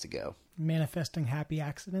where it wants to go. Manifesting happy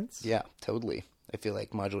accidents? Yeah, totally. I feel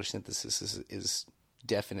like modular synthesis is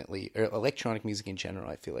definitely, or electronic music in general,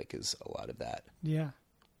 I feel like is a lot of that. Yeah.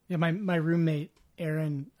 Yeah, my roommate,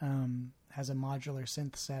 Aaron, has a modular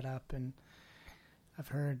synth set up, and I've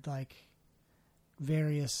heard like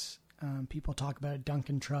various people talk about it.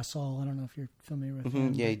 Duncan Trussell, I don't know if you're familiar with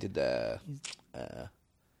him. Yeah, he did that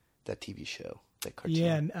TV show, that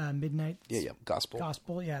cartoon. Yeah, Midnight. Yeah,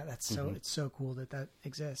 Gospel. Yeah, that's so it's so cool that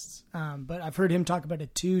exists. But I've heard him talk about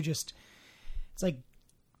it too. Just it's like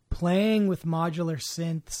playing with modular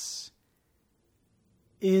synths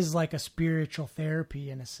is like a spiritual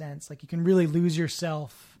therapy in a sense. Like you can really lose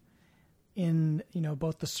yourself in,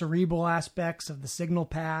 both the cerebral aspects of the signal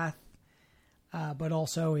path, but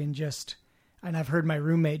also in just, and I've heard my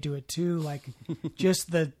roommate do it too, like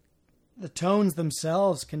just the tones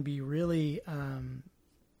themselves can be really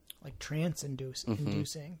like trance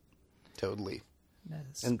inducing. Totally.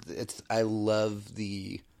 And I love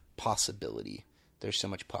the possibility. There's so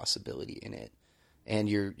much possibility in it. And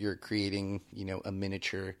you're creating, a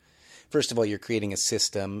miniature. First of all, you're creating a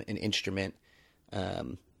system, an instrument,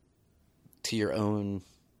 to your own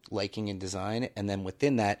liking and design. And then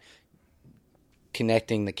within that,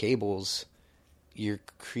 connecting the cables, you're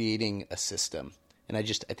creating a system. And I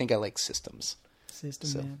think I like systems.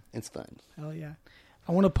 Man. It's fun. Hell yeah.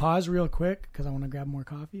 I want to pause real quick because I want to grab more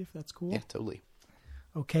coffee, if that's cool. Yeah, totally.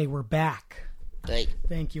 Okay, we're back. Hey.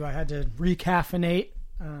 Thank you. I had to recaffeinate,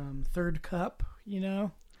 third cup,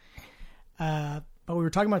 But we were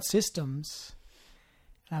talking about systems.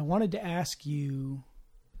 And I wanted to ask you,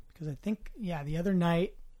 because I think, the other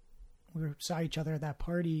night we saw each other at that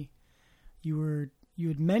party. You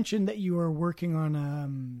had mentioned that you were working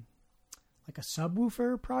on like a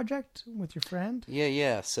subwoofer project with your friend.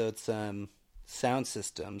 Yeah. So it's sound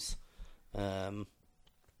systems. The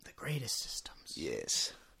greatest systems.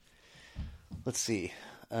 Yes. Let's see.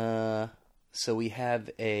 So we have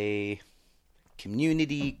a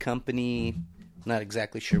community company, not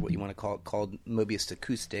exactly sure what you want to call it, called Mobius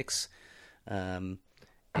Acoustics. And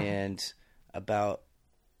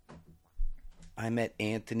I met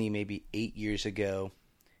Anthony maybe 8 years ago,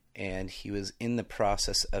 and he was in the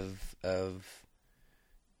process of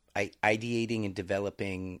ideating and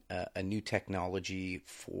developing a new technology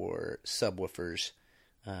for subwoofers.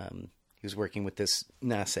 He was working with this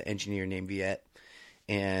NASA engineer named Viet,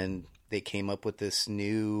 and they came up with this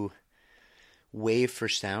new way for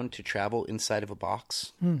sound to travel inside of a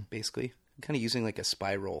box, basically. Kind of using like a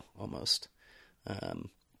spiral almost.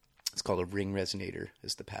 It's called a ring resonator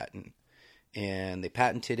is the patent. And they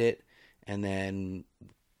patented it, and then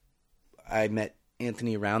I met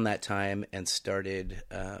Anthony around that time and started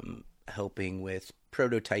helping with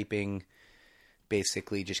prototyping,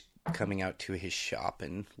 basically just coming out to his shop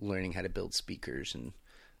and learning how to build speakers, and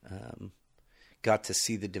got to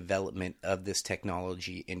see the development of this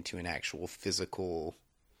technology into an actual physical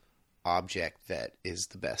object that is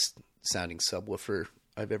the best sounding subwoofer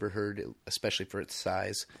I've ever heard, especially for its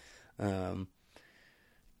size. And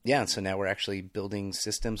so now we're actually building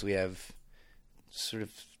systems. We have sort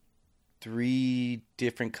of 3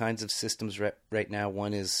 different kinds of systems right now.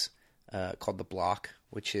 One is called the block,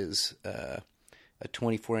 which is a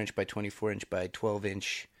 24-inch by 24-inch by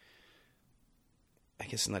 12-inch. I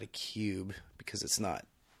guess it's not a cube because it's not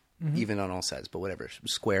even on all sides, but whatever,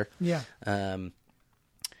 square. Yeah.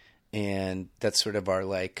 And that's sort of our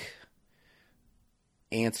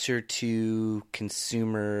answer to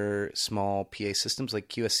consumer small PA systems like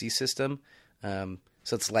QSC system. So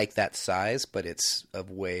it's like that size, but it's of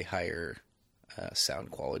way higher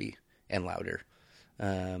sound quality and louder.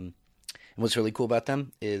 And what's really cool about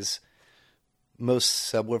them is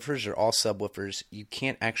most subwoofers, or all subwoofers, you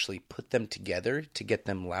can't actually put them together to get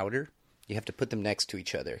them louder. You have to put them next to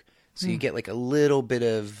each other. So you get like a little bit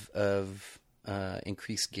of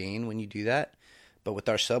increased gain when you do that. But with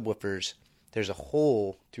our subwoofers, there's a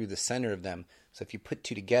hole through the center of them. So if you put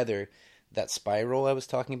 2 together, that spiral I was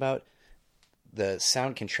talking about, the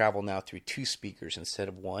sound can travel now through 2 speakers instead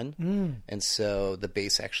of 1. And so the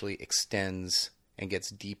bass actually extends and gets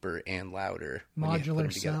deeper and louder.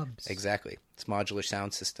 Modular subs. Exactly. It's modular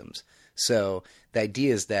sound systems. So the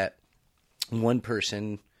idea is that one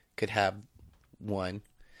person could have one,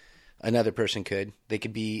 another person could. They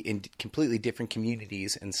could be in completely different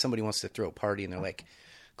communities, and somebody wants to throw a party, and they're like,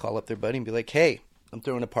 call up their buddy and be like, hey, I'm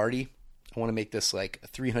throwing a party. I want to make this like a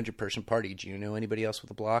 300-person party. Do you know anybody else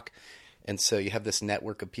with a block? And so you have this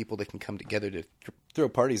network of people that can come together to throw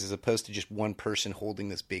parties, as opposed to just one person holding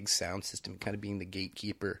this big sound system, kind of being the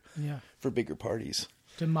gatekeeper for bigger parties.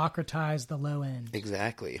 Democratize the low end.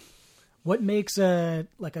 Exactly. What makes a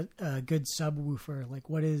good subwoofer? Like,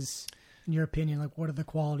 what is, in your opinion, like what are the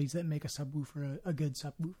qualities that make a subwoofer a good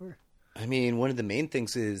subwoofer? I mean, one of the main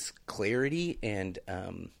things is clarity, and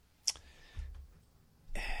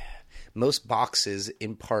most boxes,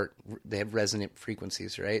 in part, they have resonant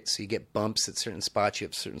frequencies, right? So you get bumps at certain spots. You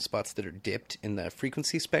have certain spots that are dipped in the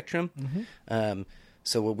frequency spectrum.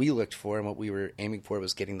 So what we looked for and what we were aiming for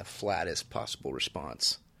was getting the flattest possible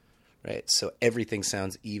response, right? So everything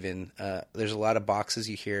sounds even. There's a lot of boxes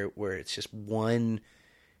you hear where it's just one,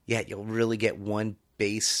 you'll really get one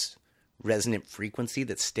bass resonant frequency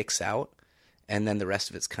that sticks out, and then the rest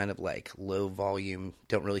of it's kind of like low volume,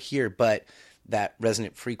 don't really hear, but that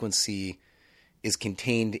resonant frequency is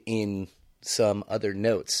contained in some other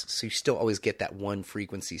notes. So you still always get that one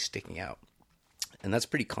frequency sticking out. And that's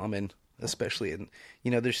pretty common, especially in,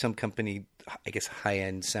 there's some company, I guess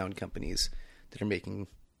high-end sound companies that are making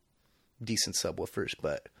decent subwoofers,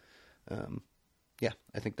 but yeah,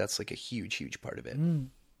 I think that's like a huge, huge part of it.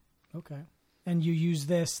 Okay. And you use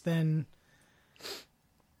this then,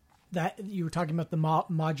 that you were talking about the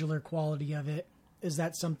modular quality of it. Is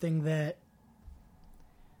that something that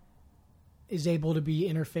is able to be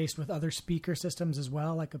interfaced with other speaker systems as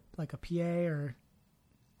well, like a PA, or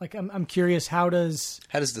like I'm curious, how does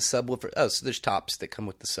the subwoofer? Oh, so there's tops that come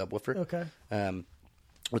with the subwoofer. Okay.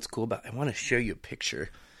 What's cool about? I want to show you a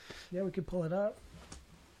picture. Yeah, we could pull it up.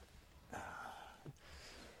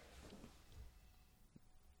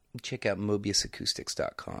 Check out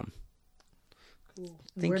MobiusAcoustics.com. Cool.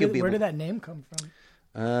 Where did that name come from?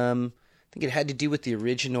 I think it had to do with the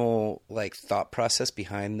original like thought process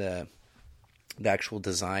behind the actual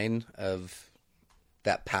design of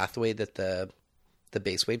that pathway that the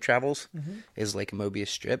bass wave travels is like a Mobius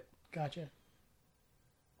strip. Gotcha.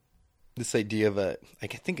 This idea of a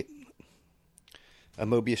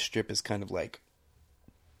Mobius strip is kind of like,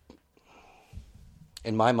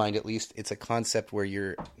 in my mind at least, it's a concept where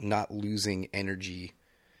you're not losing energy.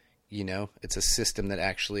 It's a system that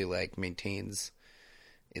actually like maintains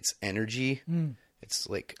its energy. It's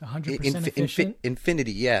like 100% efficient.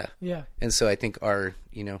 Infinity. Yeah. Yeah. And so I think our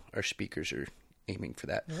speakers are aiming for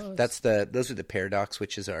that. Oh, those are the Paradox,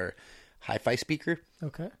 which is our hi-fi speaker.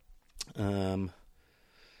 Okay.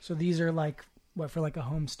 So these are like what, for like a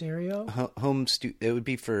home stereo? It would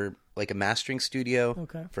be for like a mastering studio.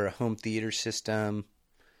 Okay. For a home theater system.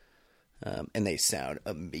 And they sound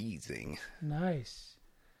amazing. Nice.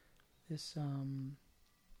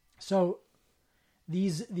 So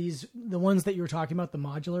these the ones that you were talking about, the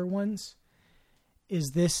modular ones,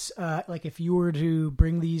 is this like if you were to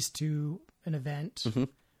bring these to an event,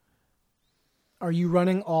 are you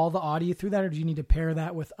running all the audio through that, or do you need to pair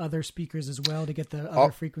that with other speakers as well to get the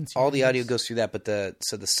other frequency? All the audio goes through that, but the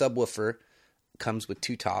subwoofer comes with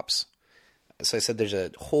two tops. So I said there's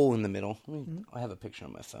a hole in the middle. I have a picture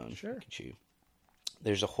on my phone. Sure.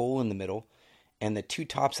 There's a hole in the middle, and the two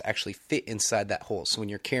tops actually fit inside that hole. So when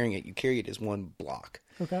you're carrying it, you carry it as one block.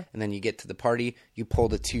 Okay. And then you get to the party, you pull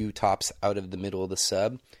the two tops out of the middle of the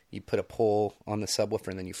sub, you put a pole on the subwoofer,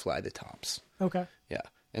 and then you fly the tops. Okay. Yeah.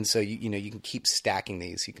 And so you can keep stacking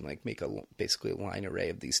these. You can like make basically a line array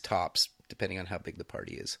of these tops depending on how big the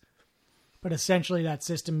party is. But essentially that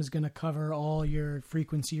system is going to cover all your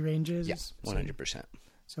frequency ranges. Yeah, 100%.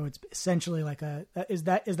 So it's essentially like is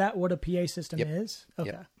that what a PA system Yep. is? Okay.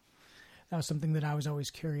 Yep. That was something that I was always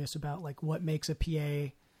curious about, like what makes a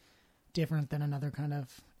PA different than another kind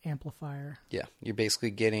of amplifier. Yeah, you're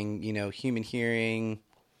basically getting, human hearing.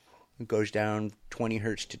 It goes down 20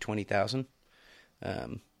 hertz to 20,000.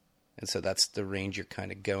 And so that's the range you're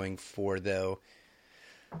kind of going for, though.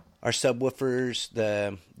 Our subwoofers,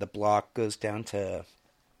 the block goes down to,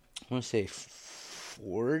 I want to say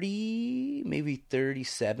 40, maybe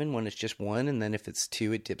 37 when it's just one. And then if it's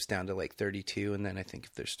two, it dips down to like 32. And then I think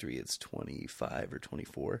if there's three, it's 25 or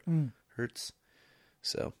 24 hertz.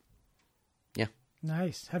 So, yeah.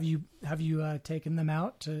 Nice. Have you taken them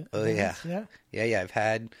out to? Oh, events? yeah. Yeah.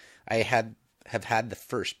 I have had the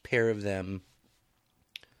first pair of them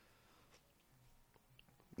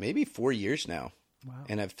maybe 4 years now. Wow.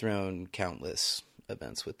 And I've thrown countless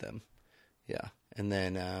events with them. Yeah. And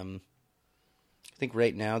then I think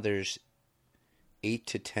right now there's 8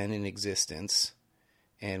 to 10 in existence,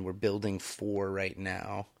 and we're building 4 right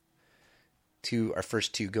now. Our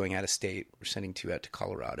first 2 going out of state. We're sending 2 out to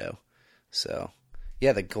Colorado. So,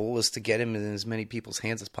 yeah, the goal is to get them in as many people's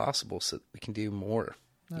hands as possible so that we can do more.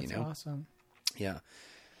 That's awesome. Yeah.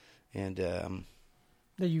 And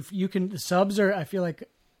that you can, the subs are, I feel like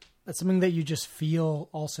that's something that you just feel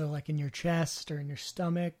also like in your chest or in your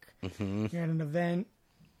stomach. You're at an event.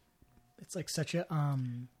 It's like such a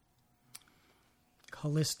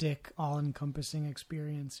holistic, all-encompassing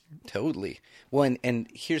experience. Totally. Well, and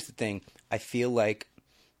here's the thing. I feel like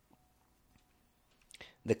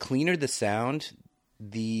the cleaner the sound,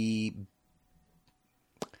 the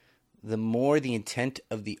more the intent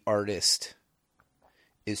of the artist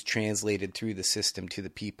is translated through the system to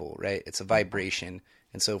the people, right? It's a vibration.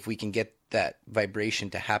 And so if we can get that vibration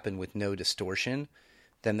to happen with no distortion,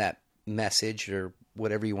 then that message or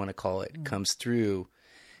whatever you want to call it comes through.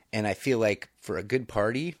 And I feel like for a good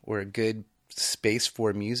party or a good space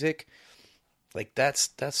for music, like that's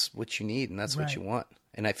what you need and that's what you want.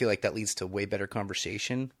 And I feel like that leads to way better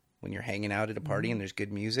conversation when you're hanging out at a party and there's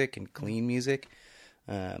good music and clean music.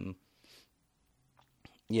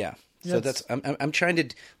 Yeah. So I'm trying to,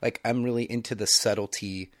 like, I'm really into the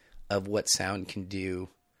subtlety of what sound can do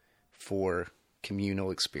for communal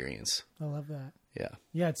experience. I love that. Yeah.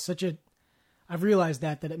 Yeah, it's I've realized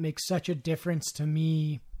that it makes such a difference to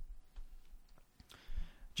me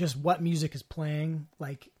just what music is playing.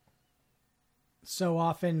 Like, so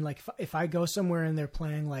often, like, if I go somewhere and they're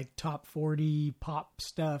playing, like, top 40 pop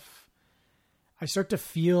stuff, I start to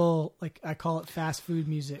feel like, I call it fast food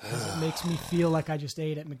music, because it makes me feel like I just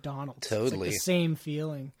ate at McDonald's. Totally. It's like the same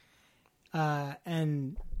feeling.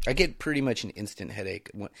 And I get pretty much an instant headache.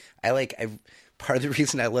 Part of the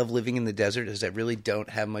reason I love living in the desert is I really don't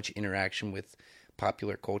have much interaction with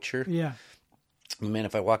popular culture. yeah, Man,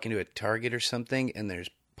 if I walk into a Target or something and there's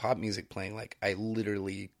pop music playing, like, I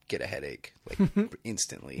literally get a headache, like,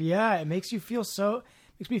 instantly. yeah, it makes me feel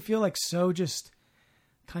like so just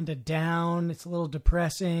kind of down. It's a little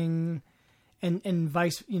depressing, and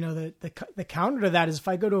vice. The counter to that is if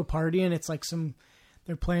I go to a party and it's like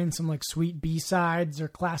they're playing some like sweet B-sides or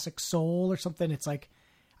classic soul or something. It's like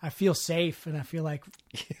I feel safe, and I feel like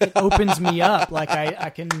it opens me up. Like I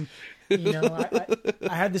can, I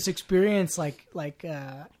had this experience like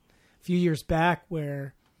a few years back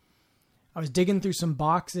where I was digging through some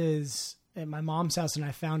boxes at my mom's house, and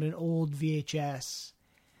I found an old VHS.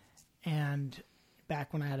 And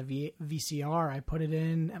back when I had a VCR, I put it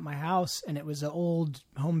in at my house, and it was an old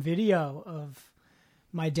home video of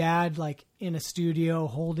my dad, like, in a studio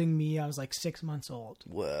holding me. I was like 6 months old.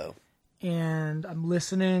 Whoa. And I'm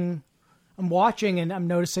listening, I'm watching, and I'm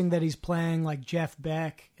noticing that he's playing like Jeff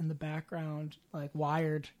Beck in the background, like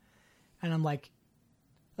Wired. And I'm like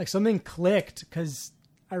something clicked, because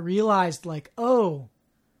I realized, like, oh,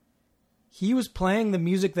 he was playing the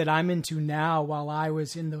music that I'm into now while I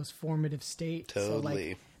was in those formative states. Totally. So,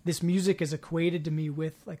 like, this music is equated to me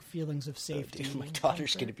with, like, feelings of safety. Oh, dude, my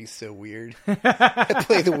daughter's going to be so weird. I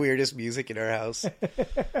play the weirdest music in our house.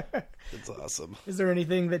 It's awesome. Is there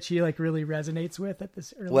anything that she, like, really resonates with at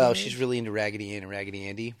this early age? She's really into Raggedy Ann and Raggedy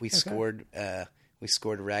Andy. We scored a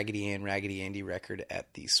Raggedy Ann, Raggedy Andy record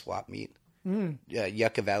at the swap meet.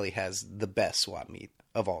 Yucca Valley has the best swap meet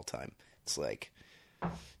of all time. It's like,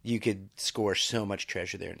 you could score so much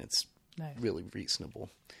treasure there, and it's really reasonable.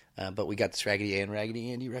 But we got this Raggedy Ann,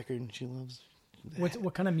 Raggedy Andy record, and she loves that.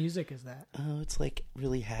 What kind of music is that? Oh, it's like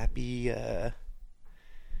really happy.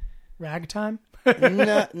 Ragtime?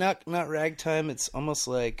 not ragtime. It's almost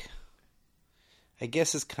like, I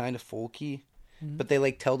guess it's kind of folky, but they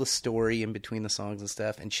like tell the story in between the songs and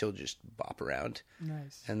stuff, and she'll just bop around.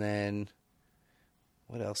 Nice. And then,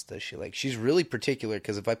 what else does she like? She's really particular,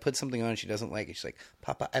 because if I put something on she doesn't like it, she's like,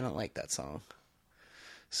 Papa, I don't like that song.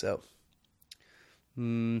 So,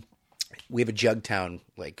 we have a Jugtown,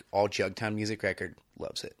 like, all Jugtown music record.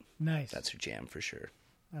 Loves it. Nice. That's her jam for sure.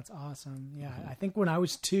 That's awesome. Yeah, I think when I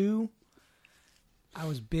was 2, I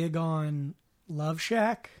was big on Love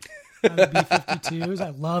Shack on the B-52s. I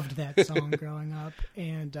loved that song growing up.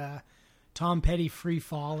 And Tom Petty, Free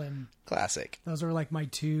Fallin'. Classic. Those were like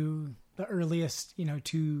the earliest,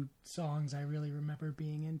 2 songs I really remember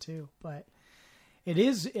being into. But it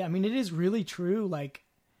is really true. Like,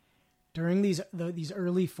 during these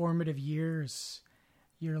early formative years,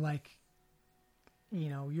 you're like,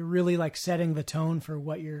 you're really like setting the tone for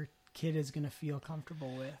what your kid is going to feel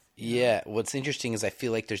comfortable with. Yeah. What's interesting is I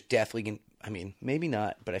feel like there's definitely, maybe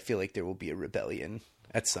not, but I feel like there will be a rebellion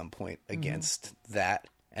at some point against that,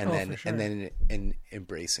 and then an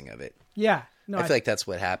embracing of it. Yeah. No, I feel like that's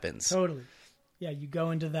what happens. Totally. Yeah. You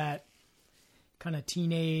go into that kind of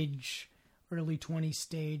teenage, early 20s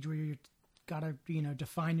stage where you got to,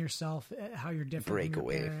 define yourself, how you're different Break from your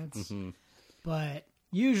away. parents. Mm-hmm. But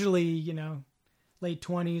usually, late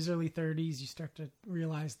 20s, early 30s, you start to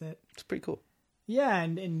realize that It's pretty cool. Yeah,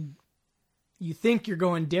 and you think you're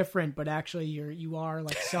going different, but actually you are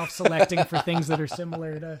like self-selecting for things that are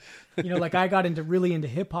similar to, like I got really into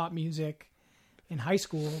hip hop music in high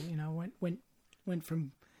school. Went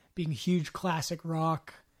from being a huge classic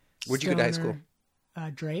rock. Where'd you go to high school?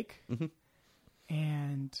 Drake,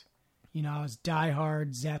 and I was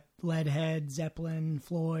diehard Leadhead, Zeppelin,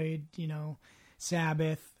 Floyd,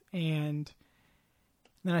 Sabbath, and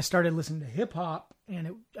then I started listening to hip hop, and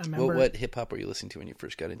I remember. What hip hop were you listening to when you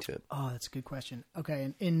first got into it? Oh, that's a good question.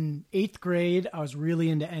 Okay, in 8th grade, I was really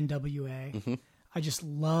into NWA. I just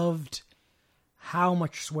loved how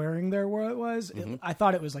much swearing there was. I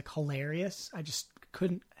thought it was like hilarious. I just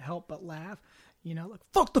couldn't help but laugh. Like,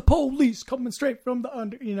 fuck the police coming straight from the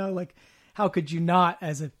under. Like, how could you not,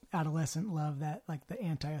 as an adolescent, love that, like the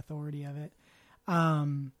anti-authority of it?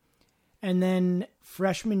 And then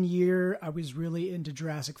freshman year, I was really into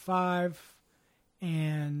Jurassic 5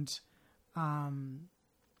 and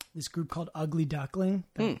this group called Ugly Duckling.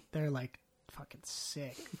 They're like fucking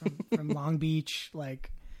sick from Long Beach.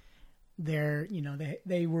 Like they're,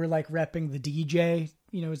 they were like repping the DJ,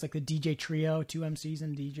 it was like the DJ trio, 2 MCs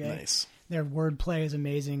and DJ. Nice. Their wordplay is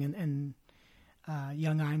amazing. And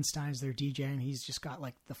Young Einstein's their DJ, and he's just got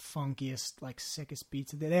like the funkiest, like sickest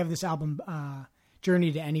beats. They have this album,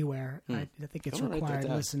 Journey to Anywhere. I think it's required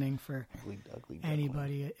listening for Ugly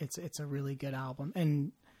anybody. It's a really good album.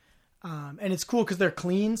 And it's cool because they're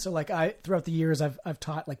clean. So like throughout the years, I've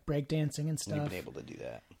taught like breakdancing and stuff. You've been able to do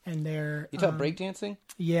that. And you taught breakdancing?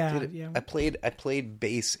 Yeah, Dude, yeah. I played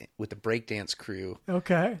bass with the breakdance crew.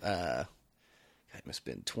 Okay. It must have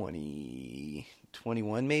been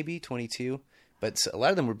 21 maybe, 22. But a lot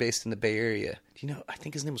of them were based in the Bay Area. Do you know, I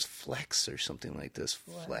think his name was Flex or something like this.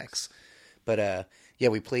 Flex. But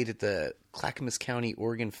we played at the Clackamas County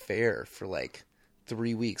Oregon Fair for like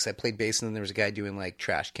 3 weeks. I played bass, and then there was a guy doing like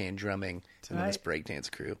trash can drumming and then this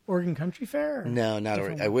breakdance crew. Oregon Country Fair? No, not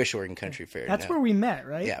Oregon. I wish Oregon Country Fair. That's where we met,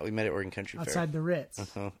 right? Yeah, we met at Oregon Country Fair. Outside the Ritz.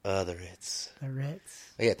 Uh-huh. The Ritz. The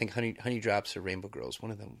Ritz. Oh, yeah, I think Honey Drops or Rainbow Girls, one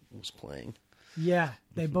of them was playing. Yeah,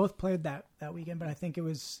 they both played that weekend, but I think it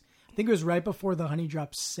was right before the Honey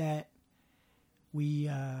Drops set. I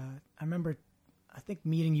remember, I think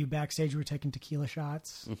meeting you backstage, we were taking tequila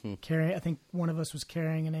shots. I think one of us was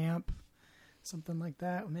carrying an amp, something like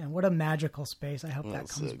that. Man, what a magical space. I hope that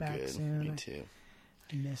comes back soon. Me too.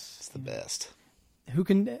 I miss. It's the best.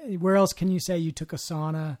 Where else can you say you took a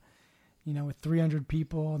sauna, with 300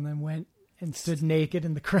 people and then went and stood naked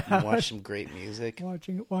in the crowd? And watched some great music.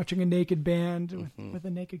 Watching a naked band with a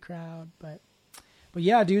naked crowd. But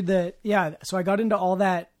yeah, dude, so I got into all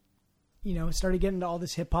that, started getting into all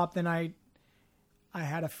this hip hop. Then I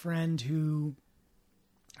had a friend who,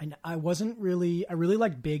 I really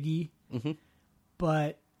liked Biggie,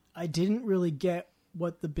 but I didn't really get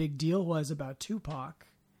what the big deal was about Tupac.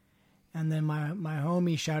 And then my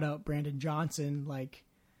homie, shout out Brandon Johnson, like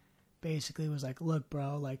basically was like, look,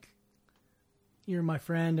 bro, like you're my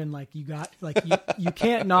friend, and like you got like you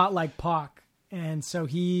can't not like Pac. And so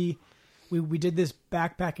we did this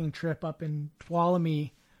backpacking trip up in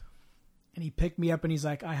Tuolumne, and he picked me up and he's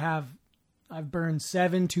like, I've burned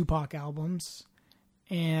 7 Tupac albums,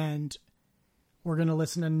 and we're going to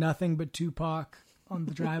listen to nothing but Tupac on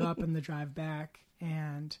the drive up and the drive back,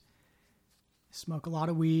 and smoke a lot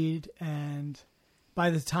of weed. And by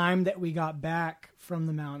the time that we got back from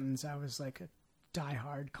the mountains, I was like a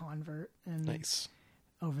diehard convert. And nice.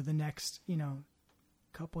 Over the next,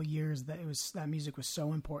 couple years, that music was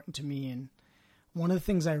so important to me. And one of the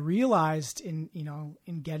things I realized in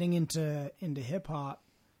getting into hip hop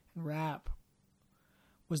and rap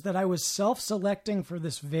was that I was self-selecting for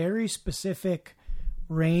this very specific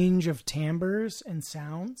range of timbres and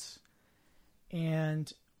sounds.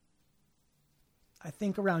 And I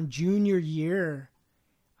think around junior year,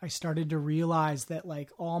 I started to realize that like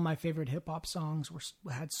all my favorite hip hop songs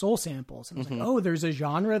had soul samples. And I was like, oh, there's a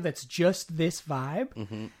genre that's just this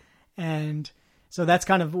vibe. And so that's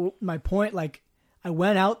kind of my point. Like I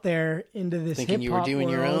went out there into this thinking hip hop you were doing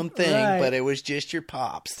world, your own thing, right. But it was just your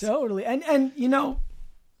pops. Totally. And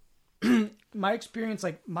my experience,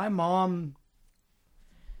 like my mom,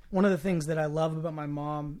 one of the things that I love about my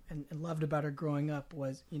mom and loved about her growing up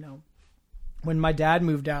was, when my dad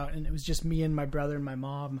moved out and it was just me and my brother and my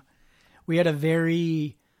mom, we had there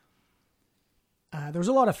was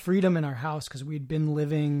a lot of freedom in our house because we'd been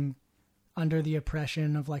living under the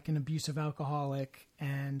oppression of like an abusive alcoholic.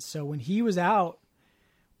 And so when he was out,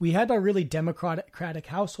 we had a really democratic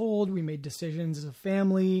household. We made decisions as a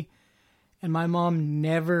family, and my mom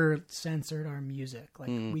never censored our music. Like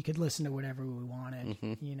we could listen to whatever we wanted.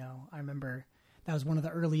 I remember that was one of the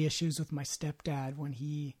early issues with my stepdad when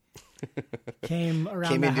he came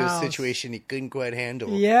around into house. a situation he couldn't quite handle.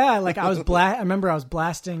 Yeah, like I remember I was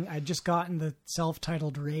blasting. I'd just gotten the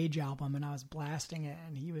self-titled Rage album, and I was blasting it,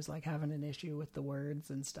 and he was like having an issue with the words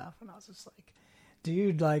and stuff, and I was just like,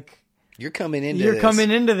 dude, like you're coming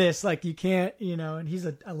into this, like you can't,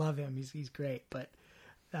 and I love him. He's great, but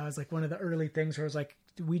that was like one of the early things where I was like,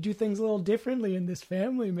 we do things a little differently in this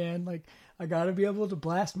family, man. Like I got to be able to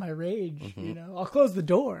blast my rage, I'll close the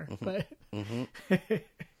door, but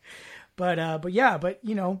but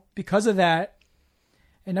because of that,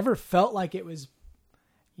 it never felt like it was,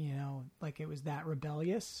 like it was that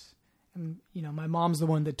rebellious. And, my mom's the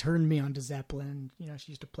one that turned me onto Zeppelin.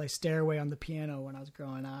 She used to play Stairway on the piano when I was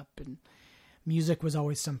growing up, and music was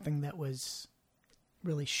always something that was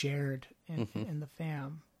really shared in the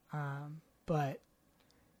fam. But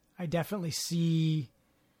I definitely see,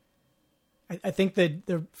 I think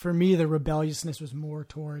that for me, the rebelliousness was more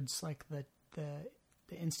towards like the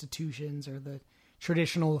institutions or the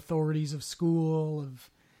traditional authorities of school, of,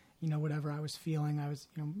 whatever I was feeling. I was,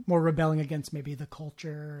 more rebelling against maybe the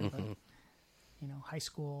culture, the, high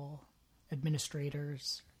school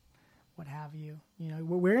administrators, what have you.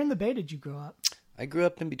 Where in the Bay did you grow up? I grew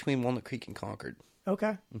up in between Walnut Creek and Concord.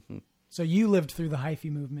 Okay. So you lived through the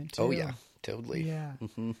hyphy movement too. Oh yeah, totally. Yeah.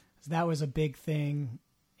 So that was a big thing,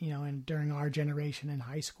 and during our generation in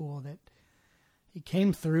high school, that it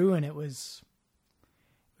came through, and it was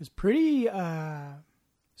pretty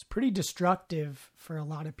destructive for a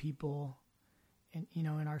lot of people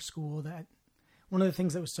in our school. That one of the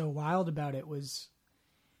things that was so wild about it was,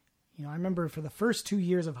 I remember for the first 2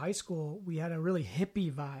 years of high school, we had a really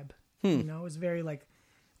hippie vibe. It was very like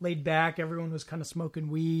laid back. Everyone was kind of smoking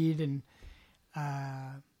weed and,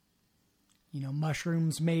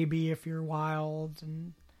 mushrooms maybe if you're wild.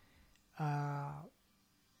 And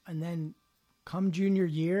then come junior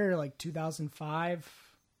year, like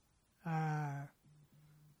 2005,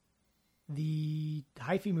 the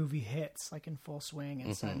hyphy movie hits like in full swing,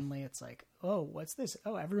 and suddenly it's like, oh, what's this?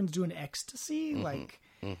 Oh, everyone's doing ecstasy. Like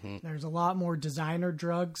there's a lot more designer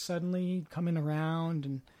drugs suddenly coming around.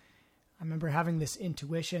 And I remember having this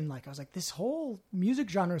intuition, like I was like, this whole music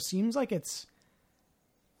genre seems like it's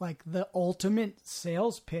like the ultimate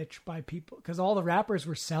sales pitch by people, because all the rappers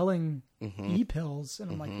were selling e-pills,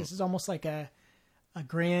 and I'm like, this is almost like a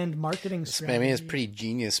grand marketing strategy. I mean, it's pretty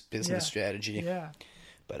genius business strategy. Yeah.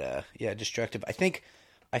 But destructive.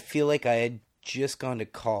 I feel like I had just gone to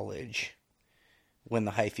college when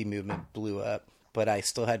the hyphy movement blew up, but I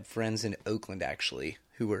still had friends in Oakland actually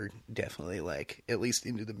who were definitely like at least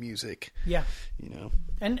into the music. Yeah.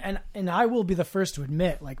 And I will be the first to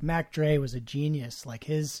admit, like Mac Dre was a genius. Like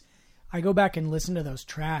I go back and listen to those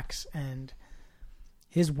tracks, and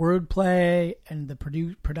his wordplay and the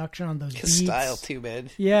production on those beats. His style too, man.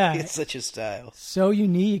 Yeah. It's such a style. So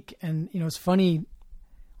unique. And, it's funny,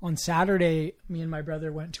 on Saturday, me and my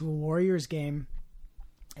brother went to a Warriors game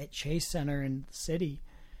at Chase Center in the city.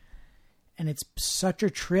 And it's such a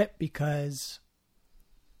trip because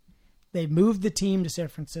they moved the team to San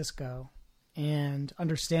Francisco. And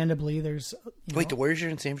understandably, there's... Wait, the Warriors are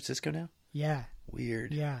in San Francisco now? Yeah.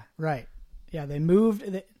 Weird. Yeah, right. Yeah, they moved...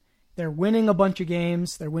 They're winning a bunch of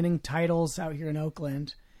games. They're winning titles out here in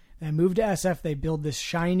Oakland. They moved to SF. They build this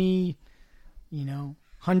shiny,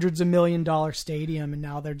 hundreds of $1 million stadium, and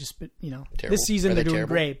now they're just, Terrible. This season they're doing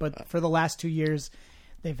terrible? great, but for the last 2 years,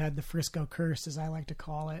 they've had the Frisco curse, as I like to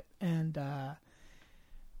call it. And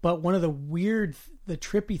but one of the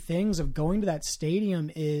trippy things of going to that stadium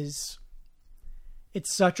is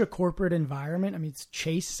it's such a corporate environment. I mean, it's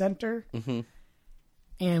Chase Center.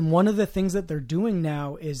 And one of the things that they're doing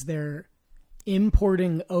now is they're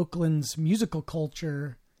importing Oakland's musical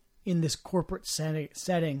culture in this corporate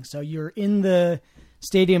setting. So you're in the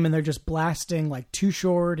stadium and they're just blasting like Too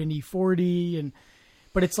Short and E40,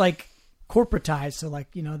 but it's like corporatized. So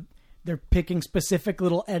like, they're picking specific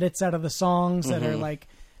little edits out of the songs that are like,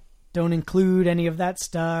 don't include any of that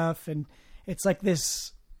stuff. And it's like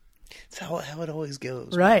this... It's how it always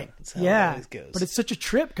goes. Right. Man. It's how it always goes. But it's such a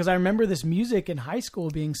trip because I remember this music in high school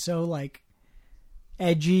being so like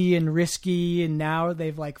edgy and risky, and now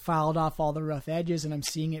they've like filed off all the rough edges, and I'm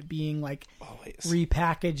seeing it being like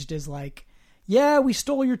repackaged as like, yeah, we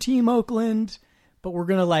stole your team, Oakland, but we're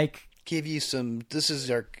going to like give you some,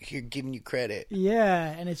 here giving you credit.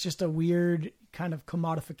 Yeah. And it's just a weird kind of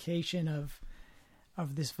commodification of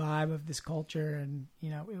this vibe, of this culture. And,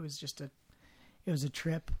 it was a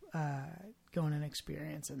trip, going and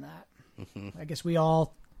experiencing that. I guess we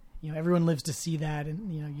all, everyone lives to see that,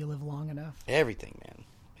 and, you live long enough. Everything, man.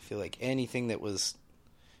 I feel like anything that was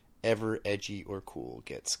ever edgy or cool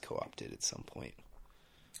gets co-opted at some point.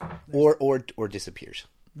 Or disappears.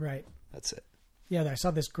 Right. That's it. Yeah, I saw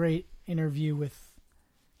this great interview with,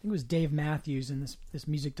 I think it was Dave Matthews, in this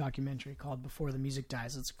music documentary called Before the Music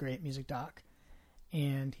Dies. It's a great music doc.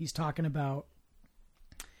 And he's talking about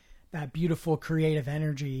that beautiful creative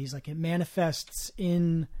energy. He's like, it manifests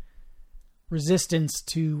in resistance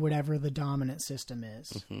to whatever the dominant system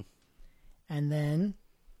is. And then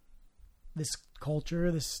this culture,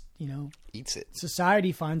 this, eats it.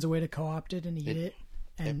 Society finds a way to co-opt it and eat it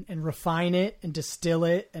and refine it and distill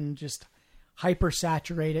it and just hyper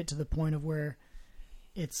saturate it to the point of where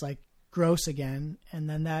it's like gross again. And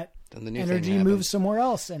then that energy moves somewhere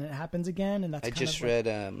else and it happens again. And that's I just read,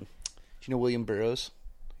 do you know William Burroughs?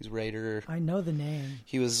 He's a writer. I know the name.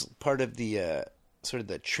 He was part of the sort of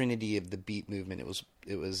the trinity of the beat movement.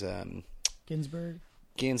 It was Ginsberg,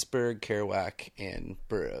 Kerouac, and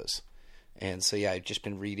Burroughs. And so I've just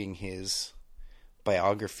been reading his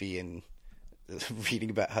biography and reading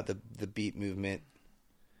about how the beat movement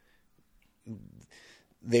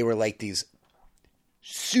they were like these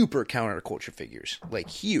super counterculture figures, like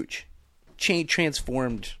huge,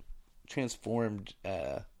 transformed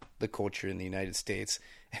the culture in the United States,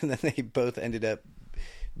 and then they both ended up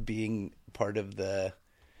being part of the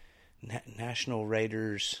National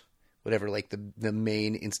Writers, whatever, like the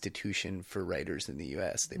main institution for writers in the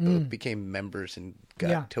U.S. They both became members and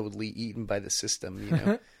got totally eaten by the system. You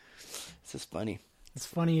know, it's just funny. It's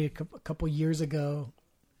funny. A couple years ago,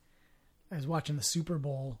 I was watching the Super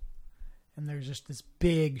Bowl, and there's just this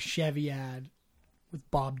big Chevy ad with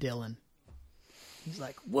Bob Dylan. He's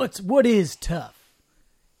like, "What is tough?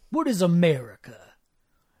 What is America?"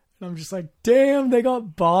 And I'm just like, "Damn, they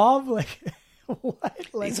got Bob." Like, what?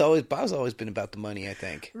 Like, Bob's always been about the money. I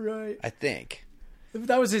think. Right. I think.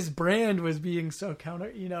 That was his brand, was being so counter.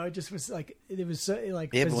 You know, it just was like, it was so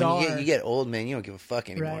like bizarre. But when you get old, man, you don't give a fuck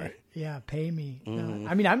anymore. Right. Yeah, pay me. No.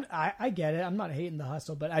 I mean, I get it. I'm not hating the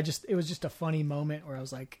hustle, but it was just a funny moment where I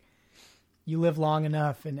was like, you live long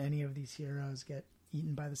enough, and any of these heroes get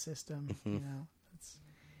eaten by the system. You know,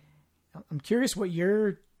 I'm curious what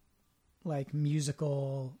your like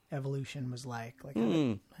musical evolution was like. Like,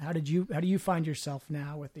 how do you find yourself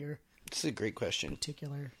now with your? This is a great question.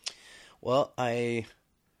 Particular. Well, I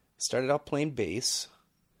started out playing bass.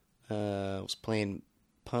 I was playing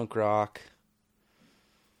punk rock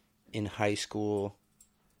in high school.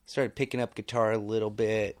 Started picking up guitar a little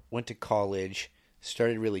bit. Went to college.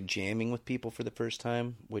 Started really jamming with people for the first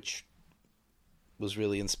time, which was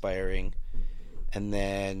really inspiring. And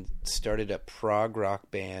then started a prog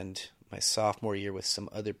rock band my sophomore year with some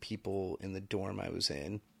other people in the dorm I was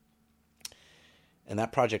in. And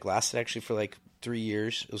that project lasted actually for like 3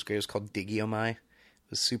 years. It was great. It was called Digiomai. It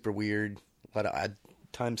was super weird. A lot of odd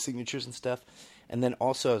time signatures and stuff. And then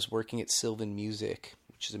also I was working at Sylvan Music,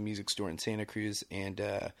 which is a music store in Santa Cruz. And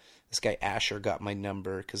this guy Asher got my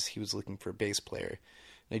number because he was looking for a bass player.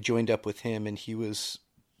 And I joined up with him, and he was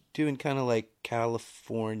doing kind of like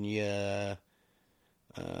California,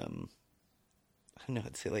 I don't know how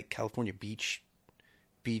to say, like California beach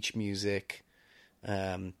music.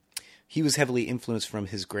 He was heavily influenced from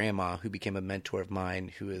his grandma, who became a mentor of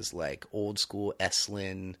mine, who is like old school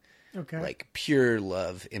Esslin, like pure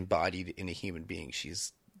love embodied in a human being.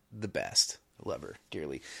 She's the best. I love her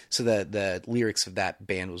dearly. So the lyrics of that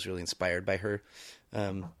band was really inspired by her.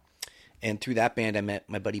 And through that band, I met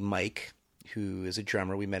my buddy Mike, who is a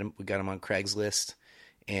drummer. We met him. We got him on Craigslist,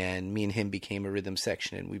 and me and him became a rhythm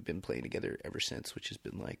section, and we've been playing together ever since, which has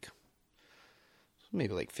been like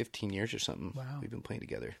maybe like 15 years or something. Wow. We've been playing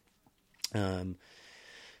together.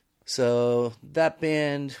 So that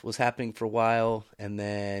band was happening for a while, and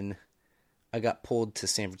then I got pulled to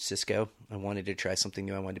San Francisco. I wanted to try something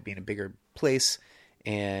new. I wanted to be in a bigger place,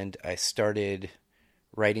 and I started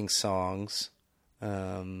writing songs,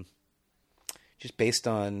 just based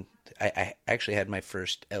on, I actually had my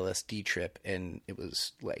first LSD trip, and it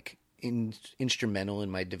was like instrumental in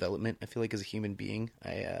my development. I feel like as a human being,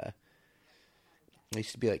 I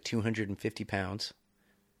used to be like 250 pounds.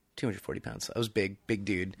 240 pounds. I was big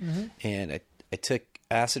dude. And I took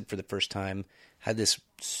acid for the first time, had this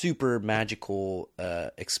super magical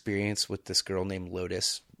experience with this girl named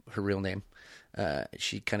Lotus, her real name. I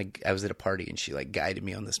was at a party, and she like guided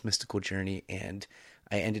me on this mystical journey, and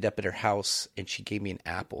I ended up at her house, and she gave me an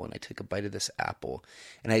apple, and I took a bite of this apple.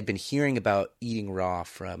 And I had been hearing about eating raw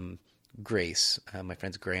from Grace, my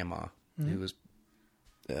friend's grandma, who was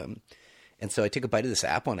and so I took a bite of this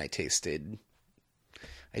apple, and I tasted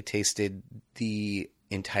the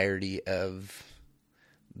entirety of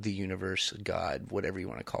the universe, God, whatever you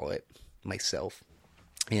want to call it, myself,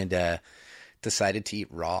 and decided to eat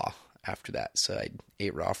raw after that. So I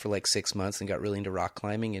ate raw for like 6 months and got really into rock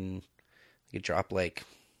climbing, and it dropped like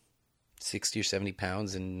 60 or 70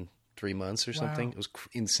 pounds in 3 months or something. Wow. It was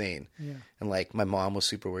insane. Yeah. And like my mom was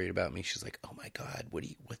super worried about me. She's like, "Oh my God, what?"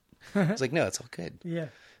 I was like, "No, it's all good. Yeah.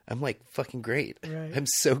 I'm like fucking great. Right. I'm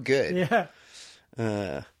so good." Yeah.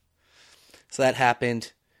 So that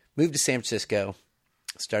happened. Moved to San Francisco,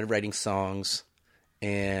 started writing songs,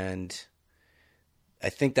 and I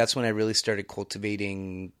think that's when I really started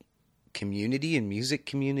cultivating community and music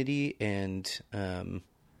community, and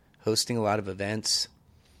hosting a lot of events.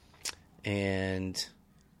 And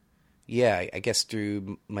yeah, I guess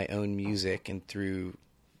through my own music and through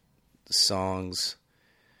songs,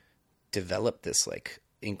 developed this like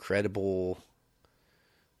incredible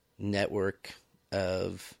network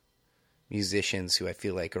of musicians who I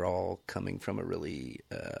feel like are all coming from a really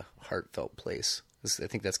heartfelt place. I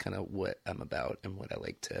think that's kind of what I'm about and what I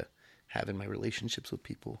like to have in my relationships with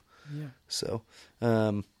people. Yeah. So,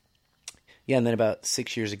 yeah. And then about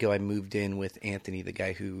 6 years ago, I moved in with Anthony, the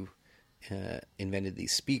guy who invented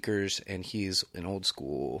these speakers, and he's an old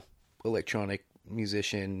school electronic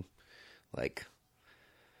musician, like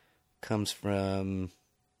comes from,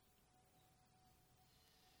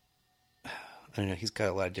 I don't know, he's got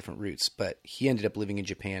a lot of different roots, but he ended up living in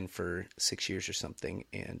Japan for 6 years or something,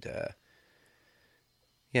 and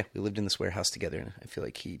yeah, we lived in this warehouse together, and I feel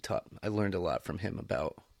like I learned a lot from him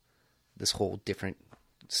about this whole different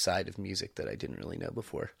side of music that I didn't really know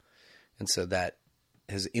before. And so that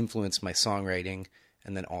has influenced my songwriting,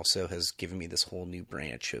 and then also has given me this whole new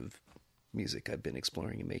branch of music I've been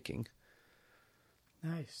exploring and making.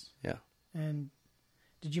 Nice. Yeah. And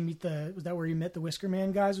did you meet was that where you met the Whisker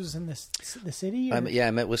Man guys? Was in the city? Yeah,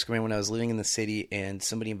 I met Whisker Man when I was living in the city, and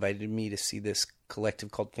somebody invited me to see this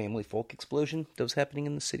collective called Family Folk Explosion that was happening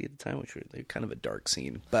in the city at the time, which were kind of a dark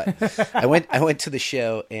scene. But I went to the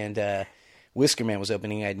show, and Whisker Man was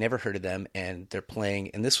opening. I'd never heard of them, and they're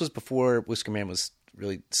playing. And this was before Whisker Man was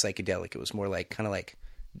really psychedelic. It was more like kind of like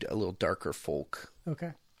a little darker folk,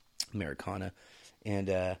 Americana.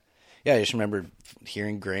 And yeah, I just remember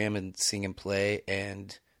hearing Graham and seeing him play,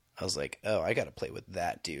 and I was like, oh, I got to play with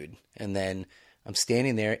that dude. And then I'm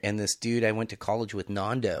standing there, and this dude I went to college with,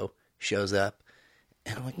 Nando, shows up.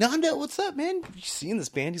 And I'm like, Nando, what's up, man? You seen this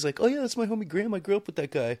band? He's like, oh, yeah, that's my homie Graham. I grew up with that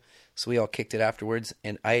guy. So we all kicked it afterwards,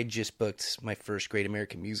 and I had just booked my first Great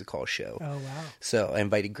American Music Hall show. Oh, wow. So I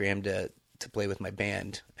invited Graham to play with my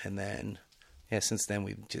band, and then, yeah, since then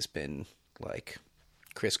we've just been, like,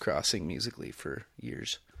 crisscrossing musically for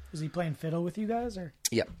years. Was he playing fiddle with you guys, or?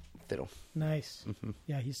 Yeah, fiddle. Nice. Mm-hmm.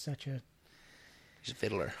 Yeah, he's a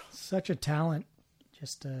fiddler. Such a talent.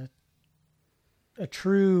 Just a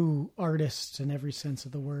true artist in every sense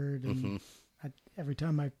of the word. And every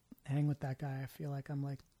time I hang with that guy, I feel like I'm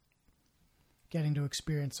like getting to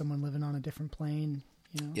experience someone living on a different plane.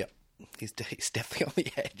 You know? Yeah, he's definitely on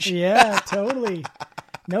the edge. Yeah, totally.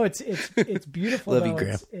 No, it's beautiful. Love though. you,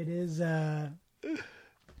 Graham.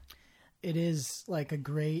 It is like a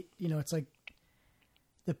great, it's like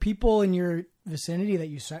the people in your vicinity that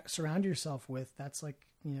you surround yourself with. That's like,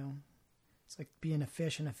 it's like being a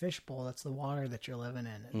fish in a fishbowl. That's the water that you're living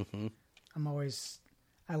in. And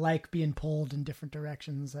I like being pulled in different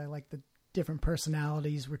directions. I like the different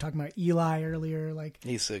personalities. We were talking about Eli earlier. Like,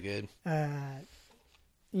 he's so good.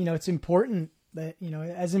 It's important that,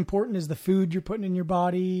 as important as the food you're putting in your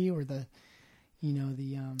body, or the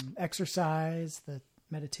exercise, the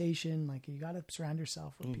meditation, like you got to surround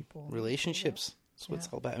yourself with people. Relationships. That's what it's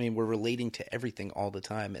all about. I mean, we're relating to everything all the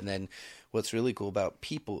time. And then what's really cool about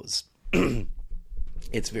people is I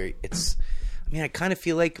kind of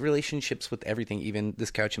feel like relationships with everything, even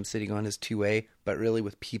this couch I'm sitting on, is two-way, but really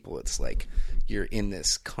with people, it's like you're in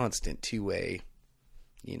this constant two-way,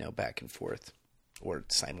 back and forth, or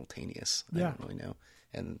simultaneous. I don't really know.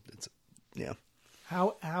 And it's, yeah.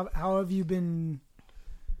 How have you been,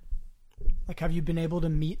 like, have you been able to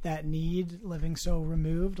meet that need living so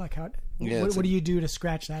removed? Like, what do you do to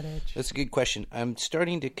scratch that itch? That's a good question. I'm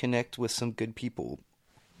starting to connect with some good people.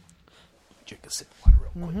 Drink a sip of water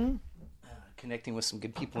real quick. Connecting with some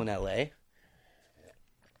good people in LA.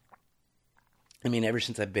 I mean, ever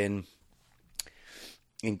since I've been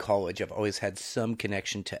in college, I've always had some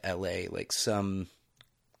connection to LA, like some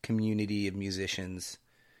community of musicians.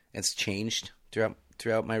 It's changed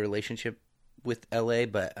throughout my relationship with LA,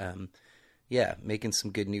 but yeah, making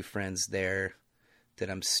some good new friends there that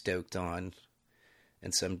I'm stoked on.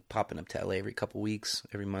 And so I'm popping up to LA every couple weeks,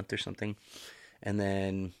 every month or something. And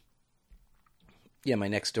then, yeah, my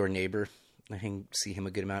next door neighbor, see him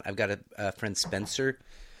a good amount. I've got a friend, Spencer,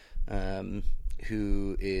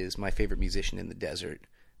 who is my favorite musician in the desert.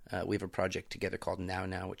 We have a project together called Now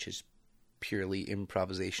Now, which is purely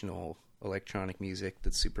improvisational electronic music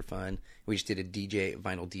that's super fun. We just did a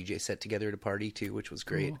vinyl DJ set together at a party too, which was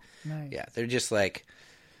great. Ooh, nice. Yeah, they're just like,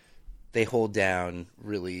 they hold down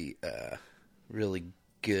really, really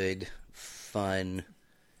good, fun,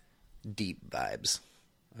 deep vibes.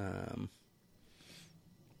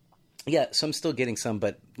 Yeah, so I'm still getting some,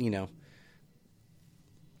 but,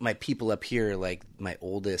 my people up here, like my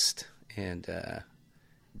oldest and,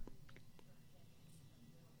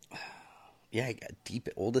 yeah, I got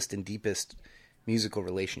oldest and deepest musical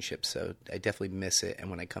relationships, so I definitely miss it, and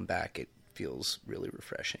when I come back, it feels really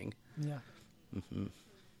refreshing. Yeah.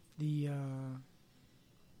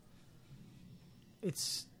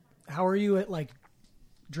 How are you at, like,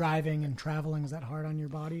 driving and traveling? Is that hard on your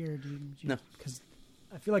body, or do you No. Because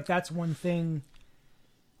I feel like that's one thing.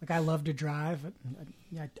 Like, I love to drive.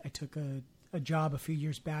 I took a job a few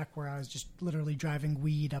years back where I was just literally driving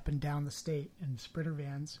weed up and down the state in Sprinter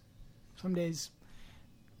vans. Some days,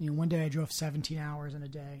 one day I drove 17 hours in a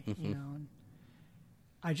day, and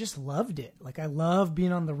I just loved it. Like, I love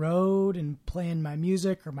being on the road and playing my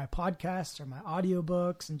music or my podcasts or my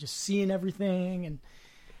audiobooks and just seeing everything. And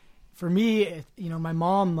for me, my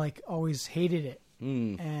mom like always hated it.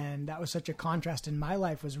 And that was such a contrast in my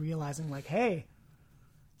life, was realizing like, hey,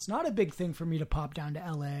 it's not a big thing for me to pop down to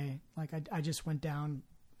LA. Like I just went down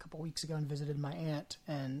a couple weeks ago and visited my aunt,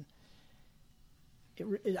 and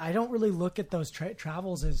I don't really look at those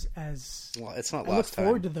travels as well. It's not I lost look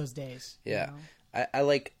forward time. to those days. Yeah, I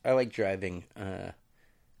like driving,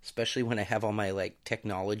 especially when I have all my like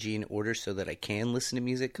technology in order so that I can listen to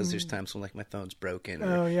music. Because there's times when like my phone's broken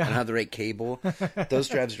or I don't have the right cable. Those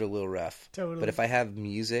drives are a little rough. Totally. But if I have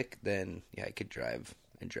music, then yeah, I could drive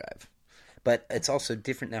and drive. But it's also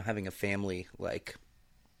different now having a family. Like,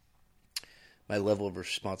 my level of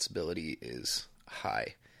responsibility is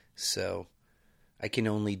high, so I can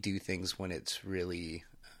only do things when it's really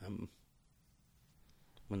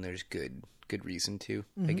when there's good reason to.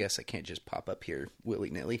 I guess I can't just pop up here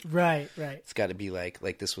willy-nilly. Right. It's got to be like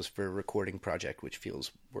this was for a recording project, which feels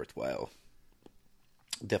worthwhile.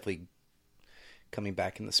 Definitely coming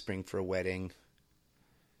back in the spring for a wedding.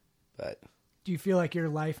 But do you feel like your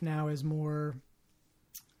life now is more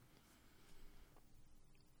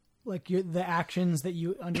like the actions that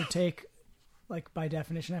you undertake, like by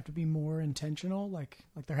definition, have to be more intentional? Like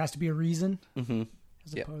there has to be a reason,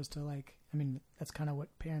 as opposed to like, I mean, that's kind of what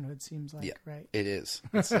parenthood seems like, right? It is.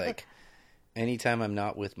 It's like anytime I'm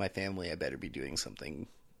not with my family, I better be doing something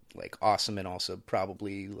like awesome, and also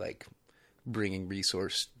probably like bringing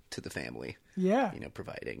resource to the family. Yeah,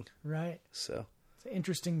 providing. Right. So it's an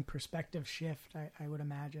interesting perspective shift, I would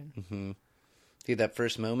imagine. Mm-hmm. See, that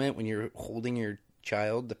first moment when you're holding your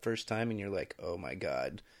child the first time, and you're like, "Oh my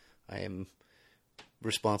God, I am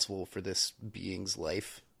responsible for this being's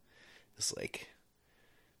life." It's like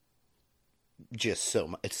just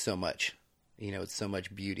it's so much, it's so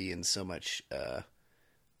much beauty and so much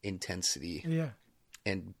intensity. Yeah.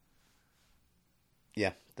 And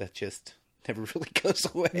yeah, that just never really goes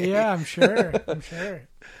away. Yeah, I'm sure.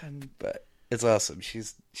 But it's awesome.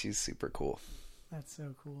 She's super cool. That's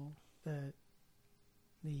so cool.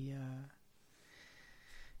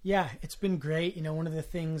 Yeah, it's been great. One of the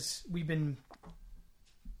things we've been,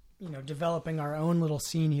 developing our own little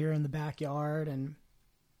scene here in the backyard, and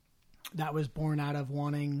that was born out of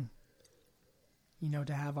wanting,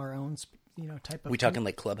 to have our own, type of. We talking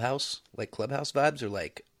like clubhouse vibes, or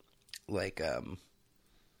like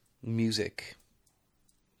music?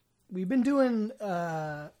 We've been doing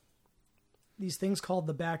these things called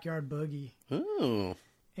the backyard boogie. Ooh.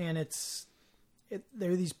 And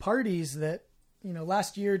they're these parties that,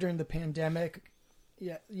 last year during the pandemic,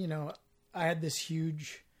 I had this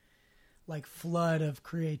huge like flood of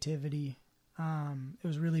creativity. It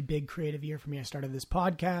was a really big creative year for me. I started this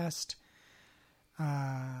podcast,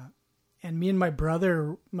 and me and my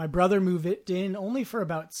brother moved it in only for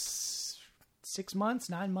about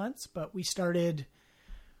 9 months, but we started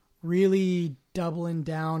really doubling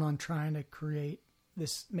down on trying to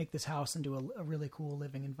make this house into a really cool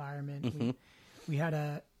living environment. Mm-hmm. We had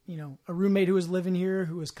a roommate who was living here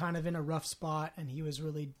who was kind of in a rough spot, and he was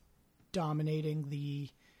really dominating the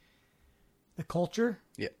culture.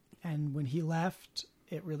 Yeah. And when he left,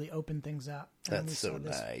 it really opened things up. And That's so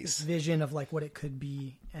nice. This vision of like what it could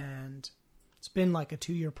be. And it's been like a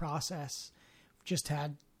 2-year process. Just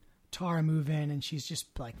had Tara move in, and she's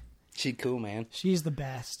just like, she's cool, man. She's the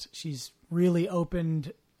best. She's really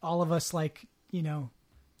opened all of us, like,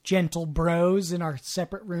 gentle bros in our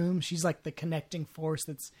separate rooms. She's like the connecting force.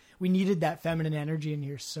 We needed that feminine energy in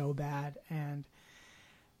here so bad. And,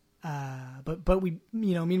 but we,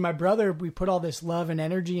 me and my brother, we put all this love and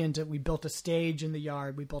energy into, we built a stage in the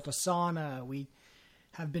yard. We built a sauna. We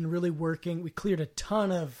have been really working. We cleared a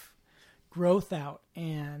ton of growth out,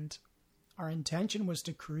 and our intention was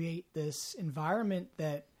to create this environment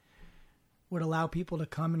that would allow people to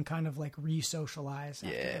come and kind of like re-socialize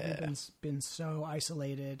after everyone's been so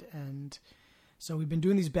isolated. And so we've been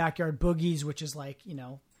doing these backyard boogies, which is like,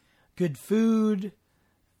 good food,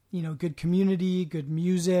 good community, good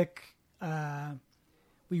music.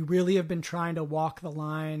 We really have been trying to walk the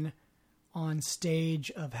line on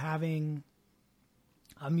stage of having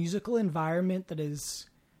a musical environment that is,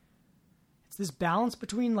 it's this balance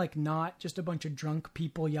between like not just a bunch of drunk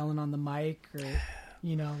people yelling on the mic or,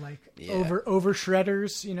 over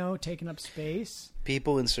shredders, taking up space.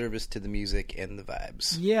 People in service to the music and the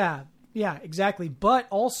vibes. Yeah, exactly. But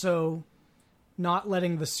also not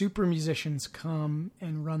letting the super musicians come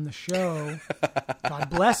and run the show. God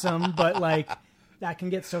bless them, but like that can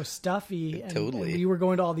get so stuffy. Totally. And we were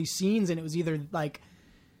going to all these scenes, and it was either like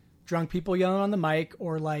drunk people yelling on the mic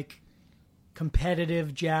or like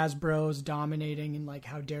competitive jazz bros dominating and like,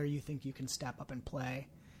 how dare you think you can step up and play.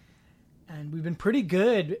 And we've been pretty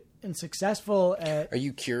good and successful at... Are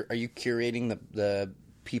you curating the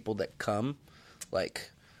people that come,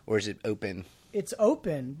 like, or is it open? It's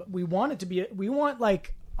open, but we want it to be... We want,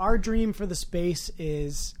 like, our dream for the space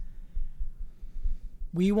is...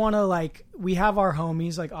 We want to, like... We have our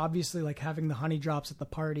homies, like, obviously, like, having the honey drops at the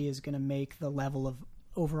party is going to make the level of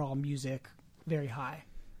overall music very high.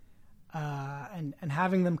 And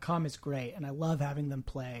having them come is great, and I love having them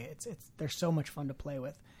play. They're so much fun to play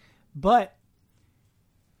with. But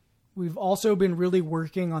we've also been really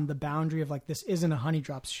working on the boundary of like, this isn't a Honey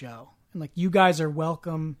Drops show. And like, you guys are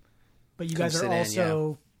welcome, but you guys are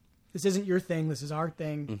also, this isn't your thing. This is our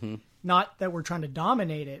thing. Mm-hmm. Not that we're trying to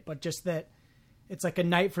dominate it, but just that it's like a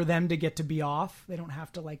night for them to get to be off. They don't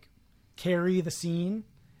have to like carry the scene,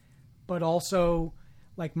 but also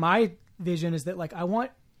like my vision is that like, I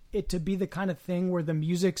want it to be the kind of thing where the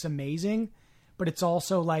music's amazing, but it's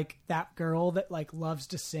also like that girl that like loves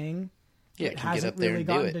to sing. Yeah, can hasn't get up there really and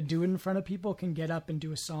gotten do it. to do it in front of people, can get up and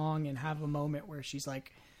do a song and have a moment where she's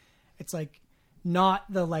like, it's like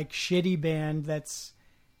not the like shitty band that's,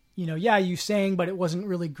 you know, yeah, you sang, but it wasn't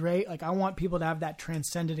really great. Like I want people to have that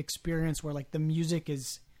transcendent experience where like the music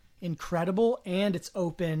is incredible and it's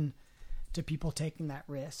open to people taking that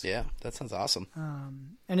risk. Yeah, that sounds awesome.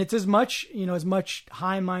 And it's as much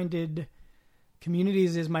high-minded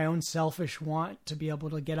communities as my own selfish want to be able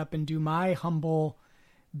to get up and do my humble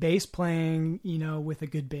bass playing, you know, with a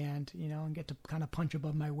good band, you know, and get to kind of punch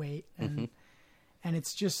above my weight. And, and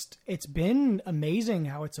it's been amazing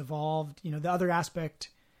how it's evolved. You know, the other aspect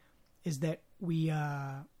is that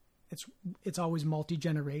it's always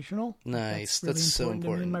multi-generational. Nice. Really That's so important to me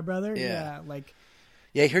important. and my brother. Yeah. Like,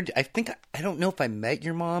 yeah, I don't know if I met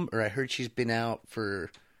your mom or I heard she's been out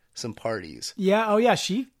for some parties. yeah. Oh yeah.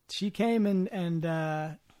 She came and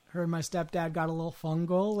her and my stepdad got a little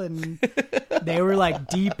fungal and they were like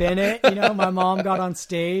deep in it. You know, my mom got on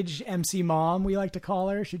stage, MC Mom, we like to call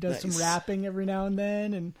her. She does some rapping every now and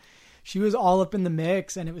then. And she was all up in the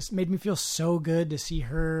mix, and it made me feel so good to see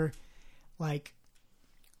her. Like,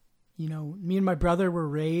 you know, me and my brother were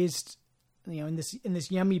raised, you know, in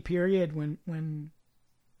this yummy period when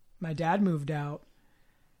my dad moved out.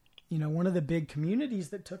 You know, one of the big communities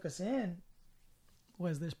that took us in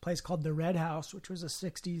was this place called the Red House, which was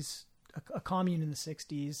a commune in the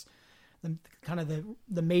 60s. The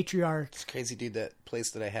matriarch. It's crazy, dude. That place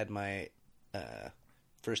that I had my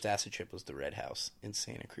first acid trip was the Red House in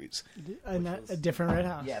Santa Cruz. A different Red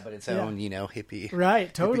House. Yeah, but its own, you know, hippie.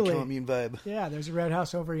 Right, totally. Hippie commune vibe. Yeah, there's a Red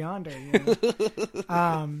House over yonder. You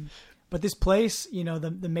know? But this place, you know,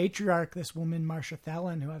 the matriarch, this woman, Marcia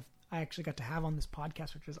Thelen, who I actually got to have on this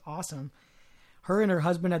podcast, which was awesome. Her and her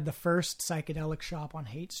husband had the first psychedelic shop on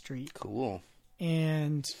Haight Street. Cool.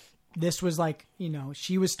 And this was like, you know,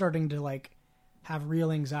 she was starting to like have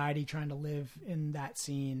real anxiety trying to live in that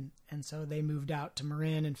scene. And so they moved out to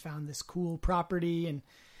Marin and found this cool property. And,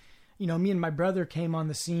 you know, me and my brother came on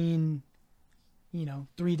the scene, you know,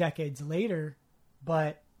 3 decades later,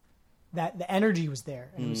 but that the energy was there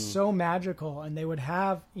and it was so magical. And they would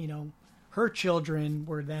have, you know, her children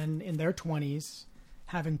were then in their 20s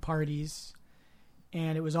having parties.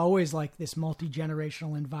 And it was always like this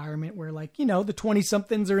multi-generational environment where, like, you know, the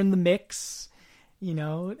 20-somethings are in the mix, you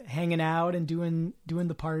know, hanging out and doing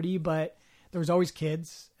the party. But there was always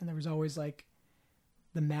kids, and there was always like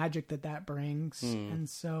the magic that brings. And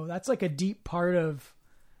so that's like a deep part of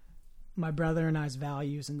my brother and I's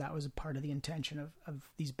values. And that was a part of the intention of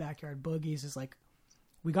these backyard boogies, is like,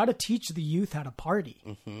 we got to teach the youth how to party.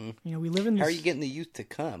 You know, we live in this... How are you getting the youth to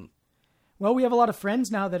come? Well, we have a lot of friends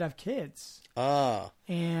now that have kids. And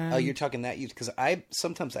you're talking that youth, because I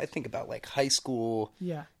sometimes think about like high school,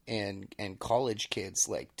 and college kids.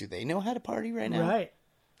 Like, do they know how to party right now? Right.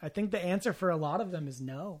 I think the answer for a lot of them is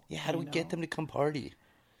no. Yeah. How do we get them to come party?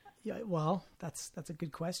 Yeah. Well, that's a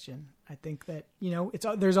good question. I think that, you know,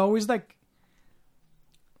 there's always like,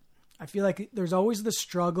 I feel like there's always the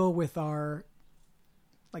struggle with our,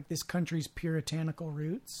 like, this country's puritanical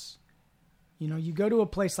roots. You know, you go to a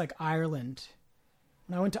place like Ireland.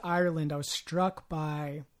 When I went to Ireland, I was struck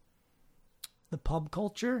by the pub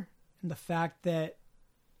culture and the fact that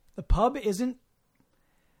the pub it's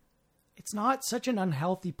not such an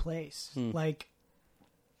unhealthy place. Like,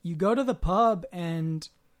 you go to the pub and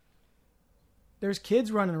there's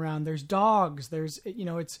kids running around, there's dogs, there's, you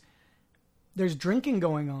know, there's drinking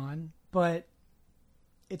going on, but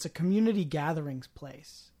it's a community gatherings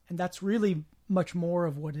place. And that's really much more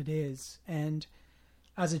of what it is. And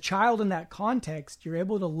as a child in that context, you're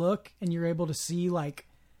able to look and you're able to see like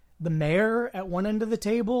the mayor at one end of the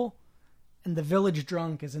table and the village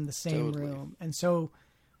drunk is in the same Totally. room. And so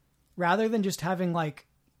rather than just having like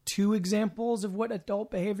two examples of what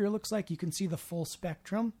adult behavior looks like, you can see the full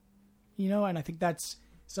spectrum, you know, and I think that's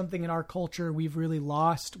something in our culture we've really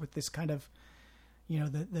lost with this kind of, you know,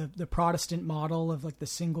 the Protestant model of like the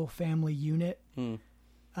single family unit.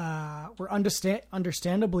 We're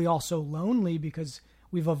understandably also lonely because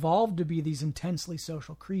we've evolved to be these intensely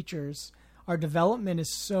social creatures. Our development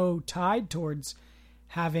is so tied towards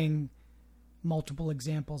having multiple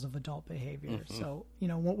examples of adult behavior. So, you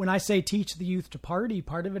know, when I say teach the youth to party,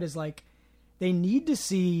 part of it is like they need to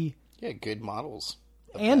see good models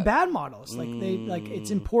and bad models. Like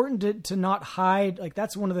it's important to not hide. Like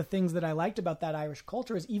that's one of the things that I liked about that Irish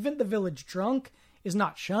culture is even the village drunk is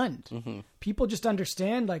not shunned. People just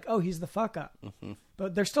understand like, oh, he's the fuck up,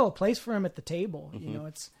 but there's still a place for him at the table. You know,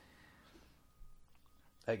 it's.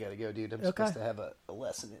 I gotta go, dude. I'm supposed to have a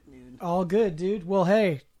lesson at noon. All good, dude. Well,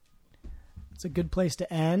 hey, it's a good place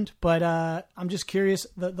to end. But I'm just curious.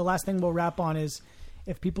 The last thing we'll wrap on is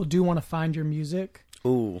if people do want to find your music.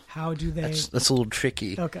 Ooh, how do they? That's a little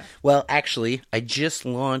tricky. Okay. Well, actually, I just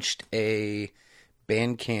launched a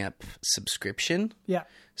Bandcamp subscription. Yeah.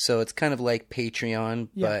 So it's kind of like Patreon,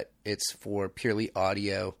 but it's for purely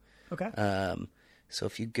audio. Okay. So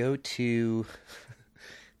if you go to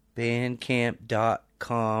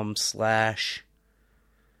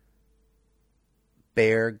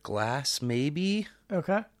bandcamp.com/bearglass, maybe.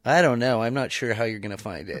 Okay. I don't know. I'm not sure how you're going to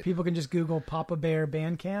find it. Or people can just Google Papa Bear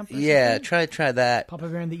Bandcamp. Yeah, try that. Papa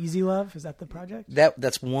Bear and the Easy Love, is that the project?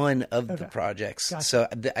 That's one of the projects. Gotcha. So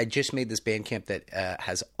I just made this Bandcamp that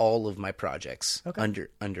has all of my projects under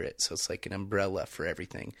it. So it's like an umbrella for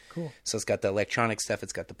everything. Cool. So it's got the electronic stuff.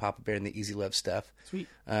 It's got the Papa Bear and the Easy Love stuff. Sweet.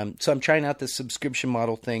 So I'm trying out this subscription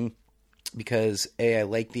model thing because I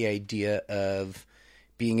like the idea of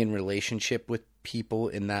being in relationship with people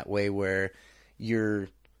in that way where you're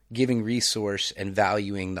giving resource and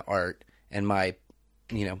valuing the art. And my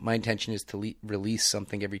intention is to release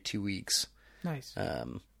something every 2 weeks. Nice.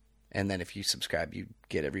 And then if you subscribe, you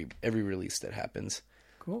get every release that happens.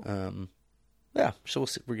 Cool. Yeah. So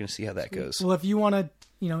we're going to see how that goes. Well, if you want to,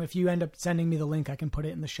 if you end up sending me the link, I can put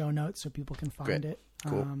it in the show notes so people can find it.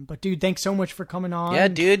 Cool. But dude, thanks so much for coming on. Yeah,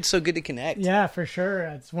 dude. So good to connect. Yeah, for sure.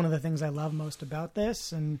 It's one of the things I love most about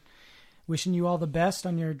this, and wishing you all the best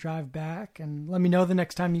on your drive back. And let me know the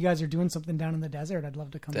next time you guys are doing something down in the desert. I'd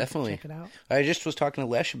love to come Definitely. check it out. I just was talking to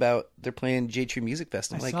Lesh about they're playing J-Tree Music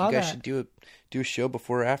Fest. I'm like, you guys should do a show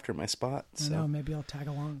before or after my spot. So. I know. Maybe I'll tag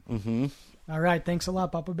along. Mm-hmm. All right. Thanks a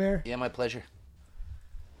lot, Papa Bear. Yeah, my pleasure.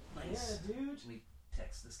 Nice. Yeah, dude. Let me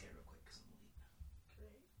text this guy real quick.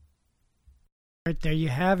 Right there you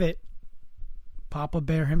have it. Papa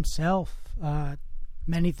Bear himself.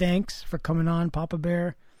 Many thanks for coming on, Papa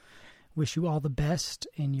Bear. Wish you all the best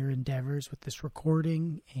in your endeavors with this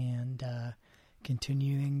recording and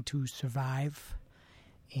continuing to survive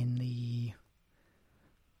in the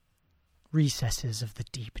recesses of the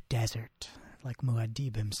deep desert, like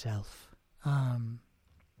Muad'Dib himself.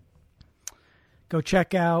 Go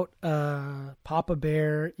check out Papa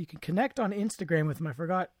Bear. You can connect on Instagram with him. I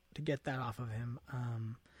forgot to get that off of him.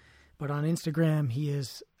 But on Instagram, he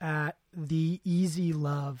is at The Easy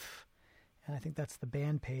Love. And I think that's the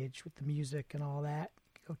band page with the music and all that.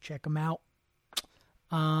 Go check him out.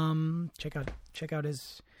 Check out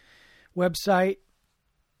his website.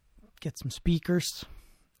 Get some speakers.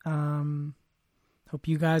 Hope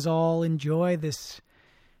you guys all enjoy this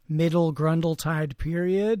middle Grundletide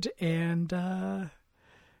period. And,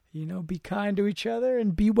 be kind to each other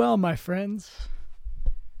and be well, my friends.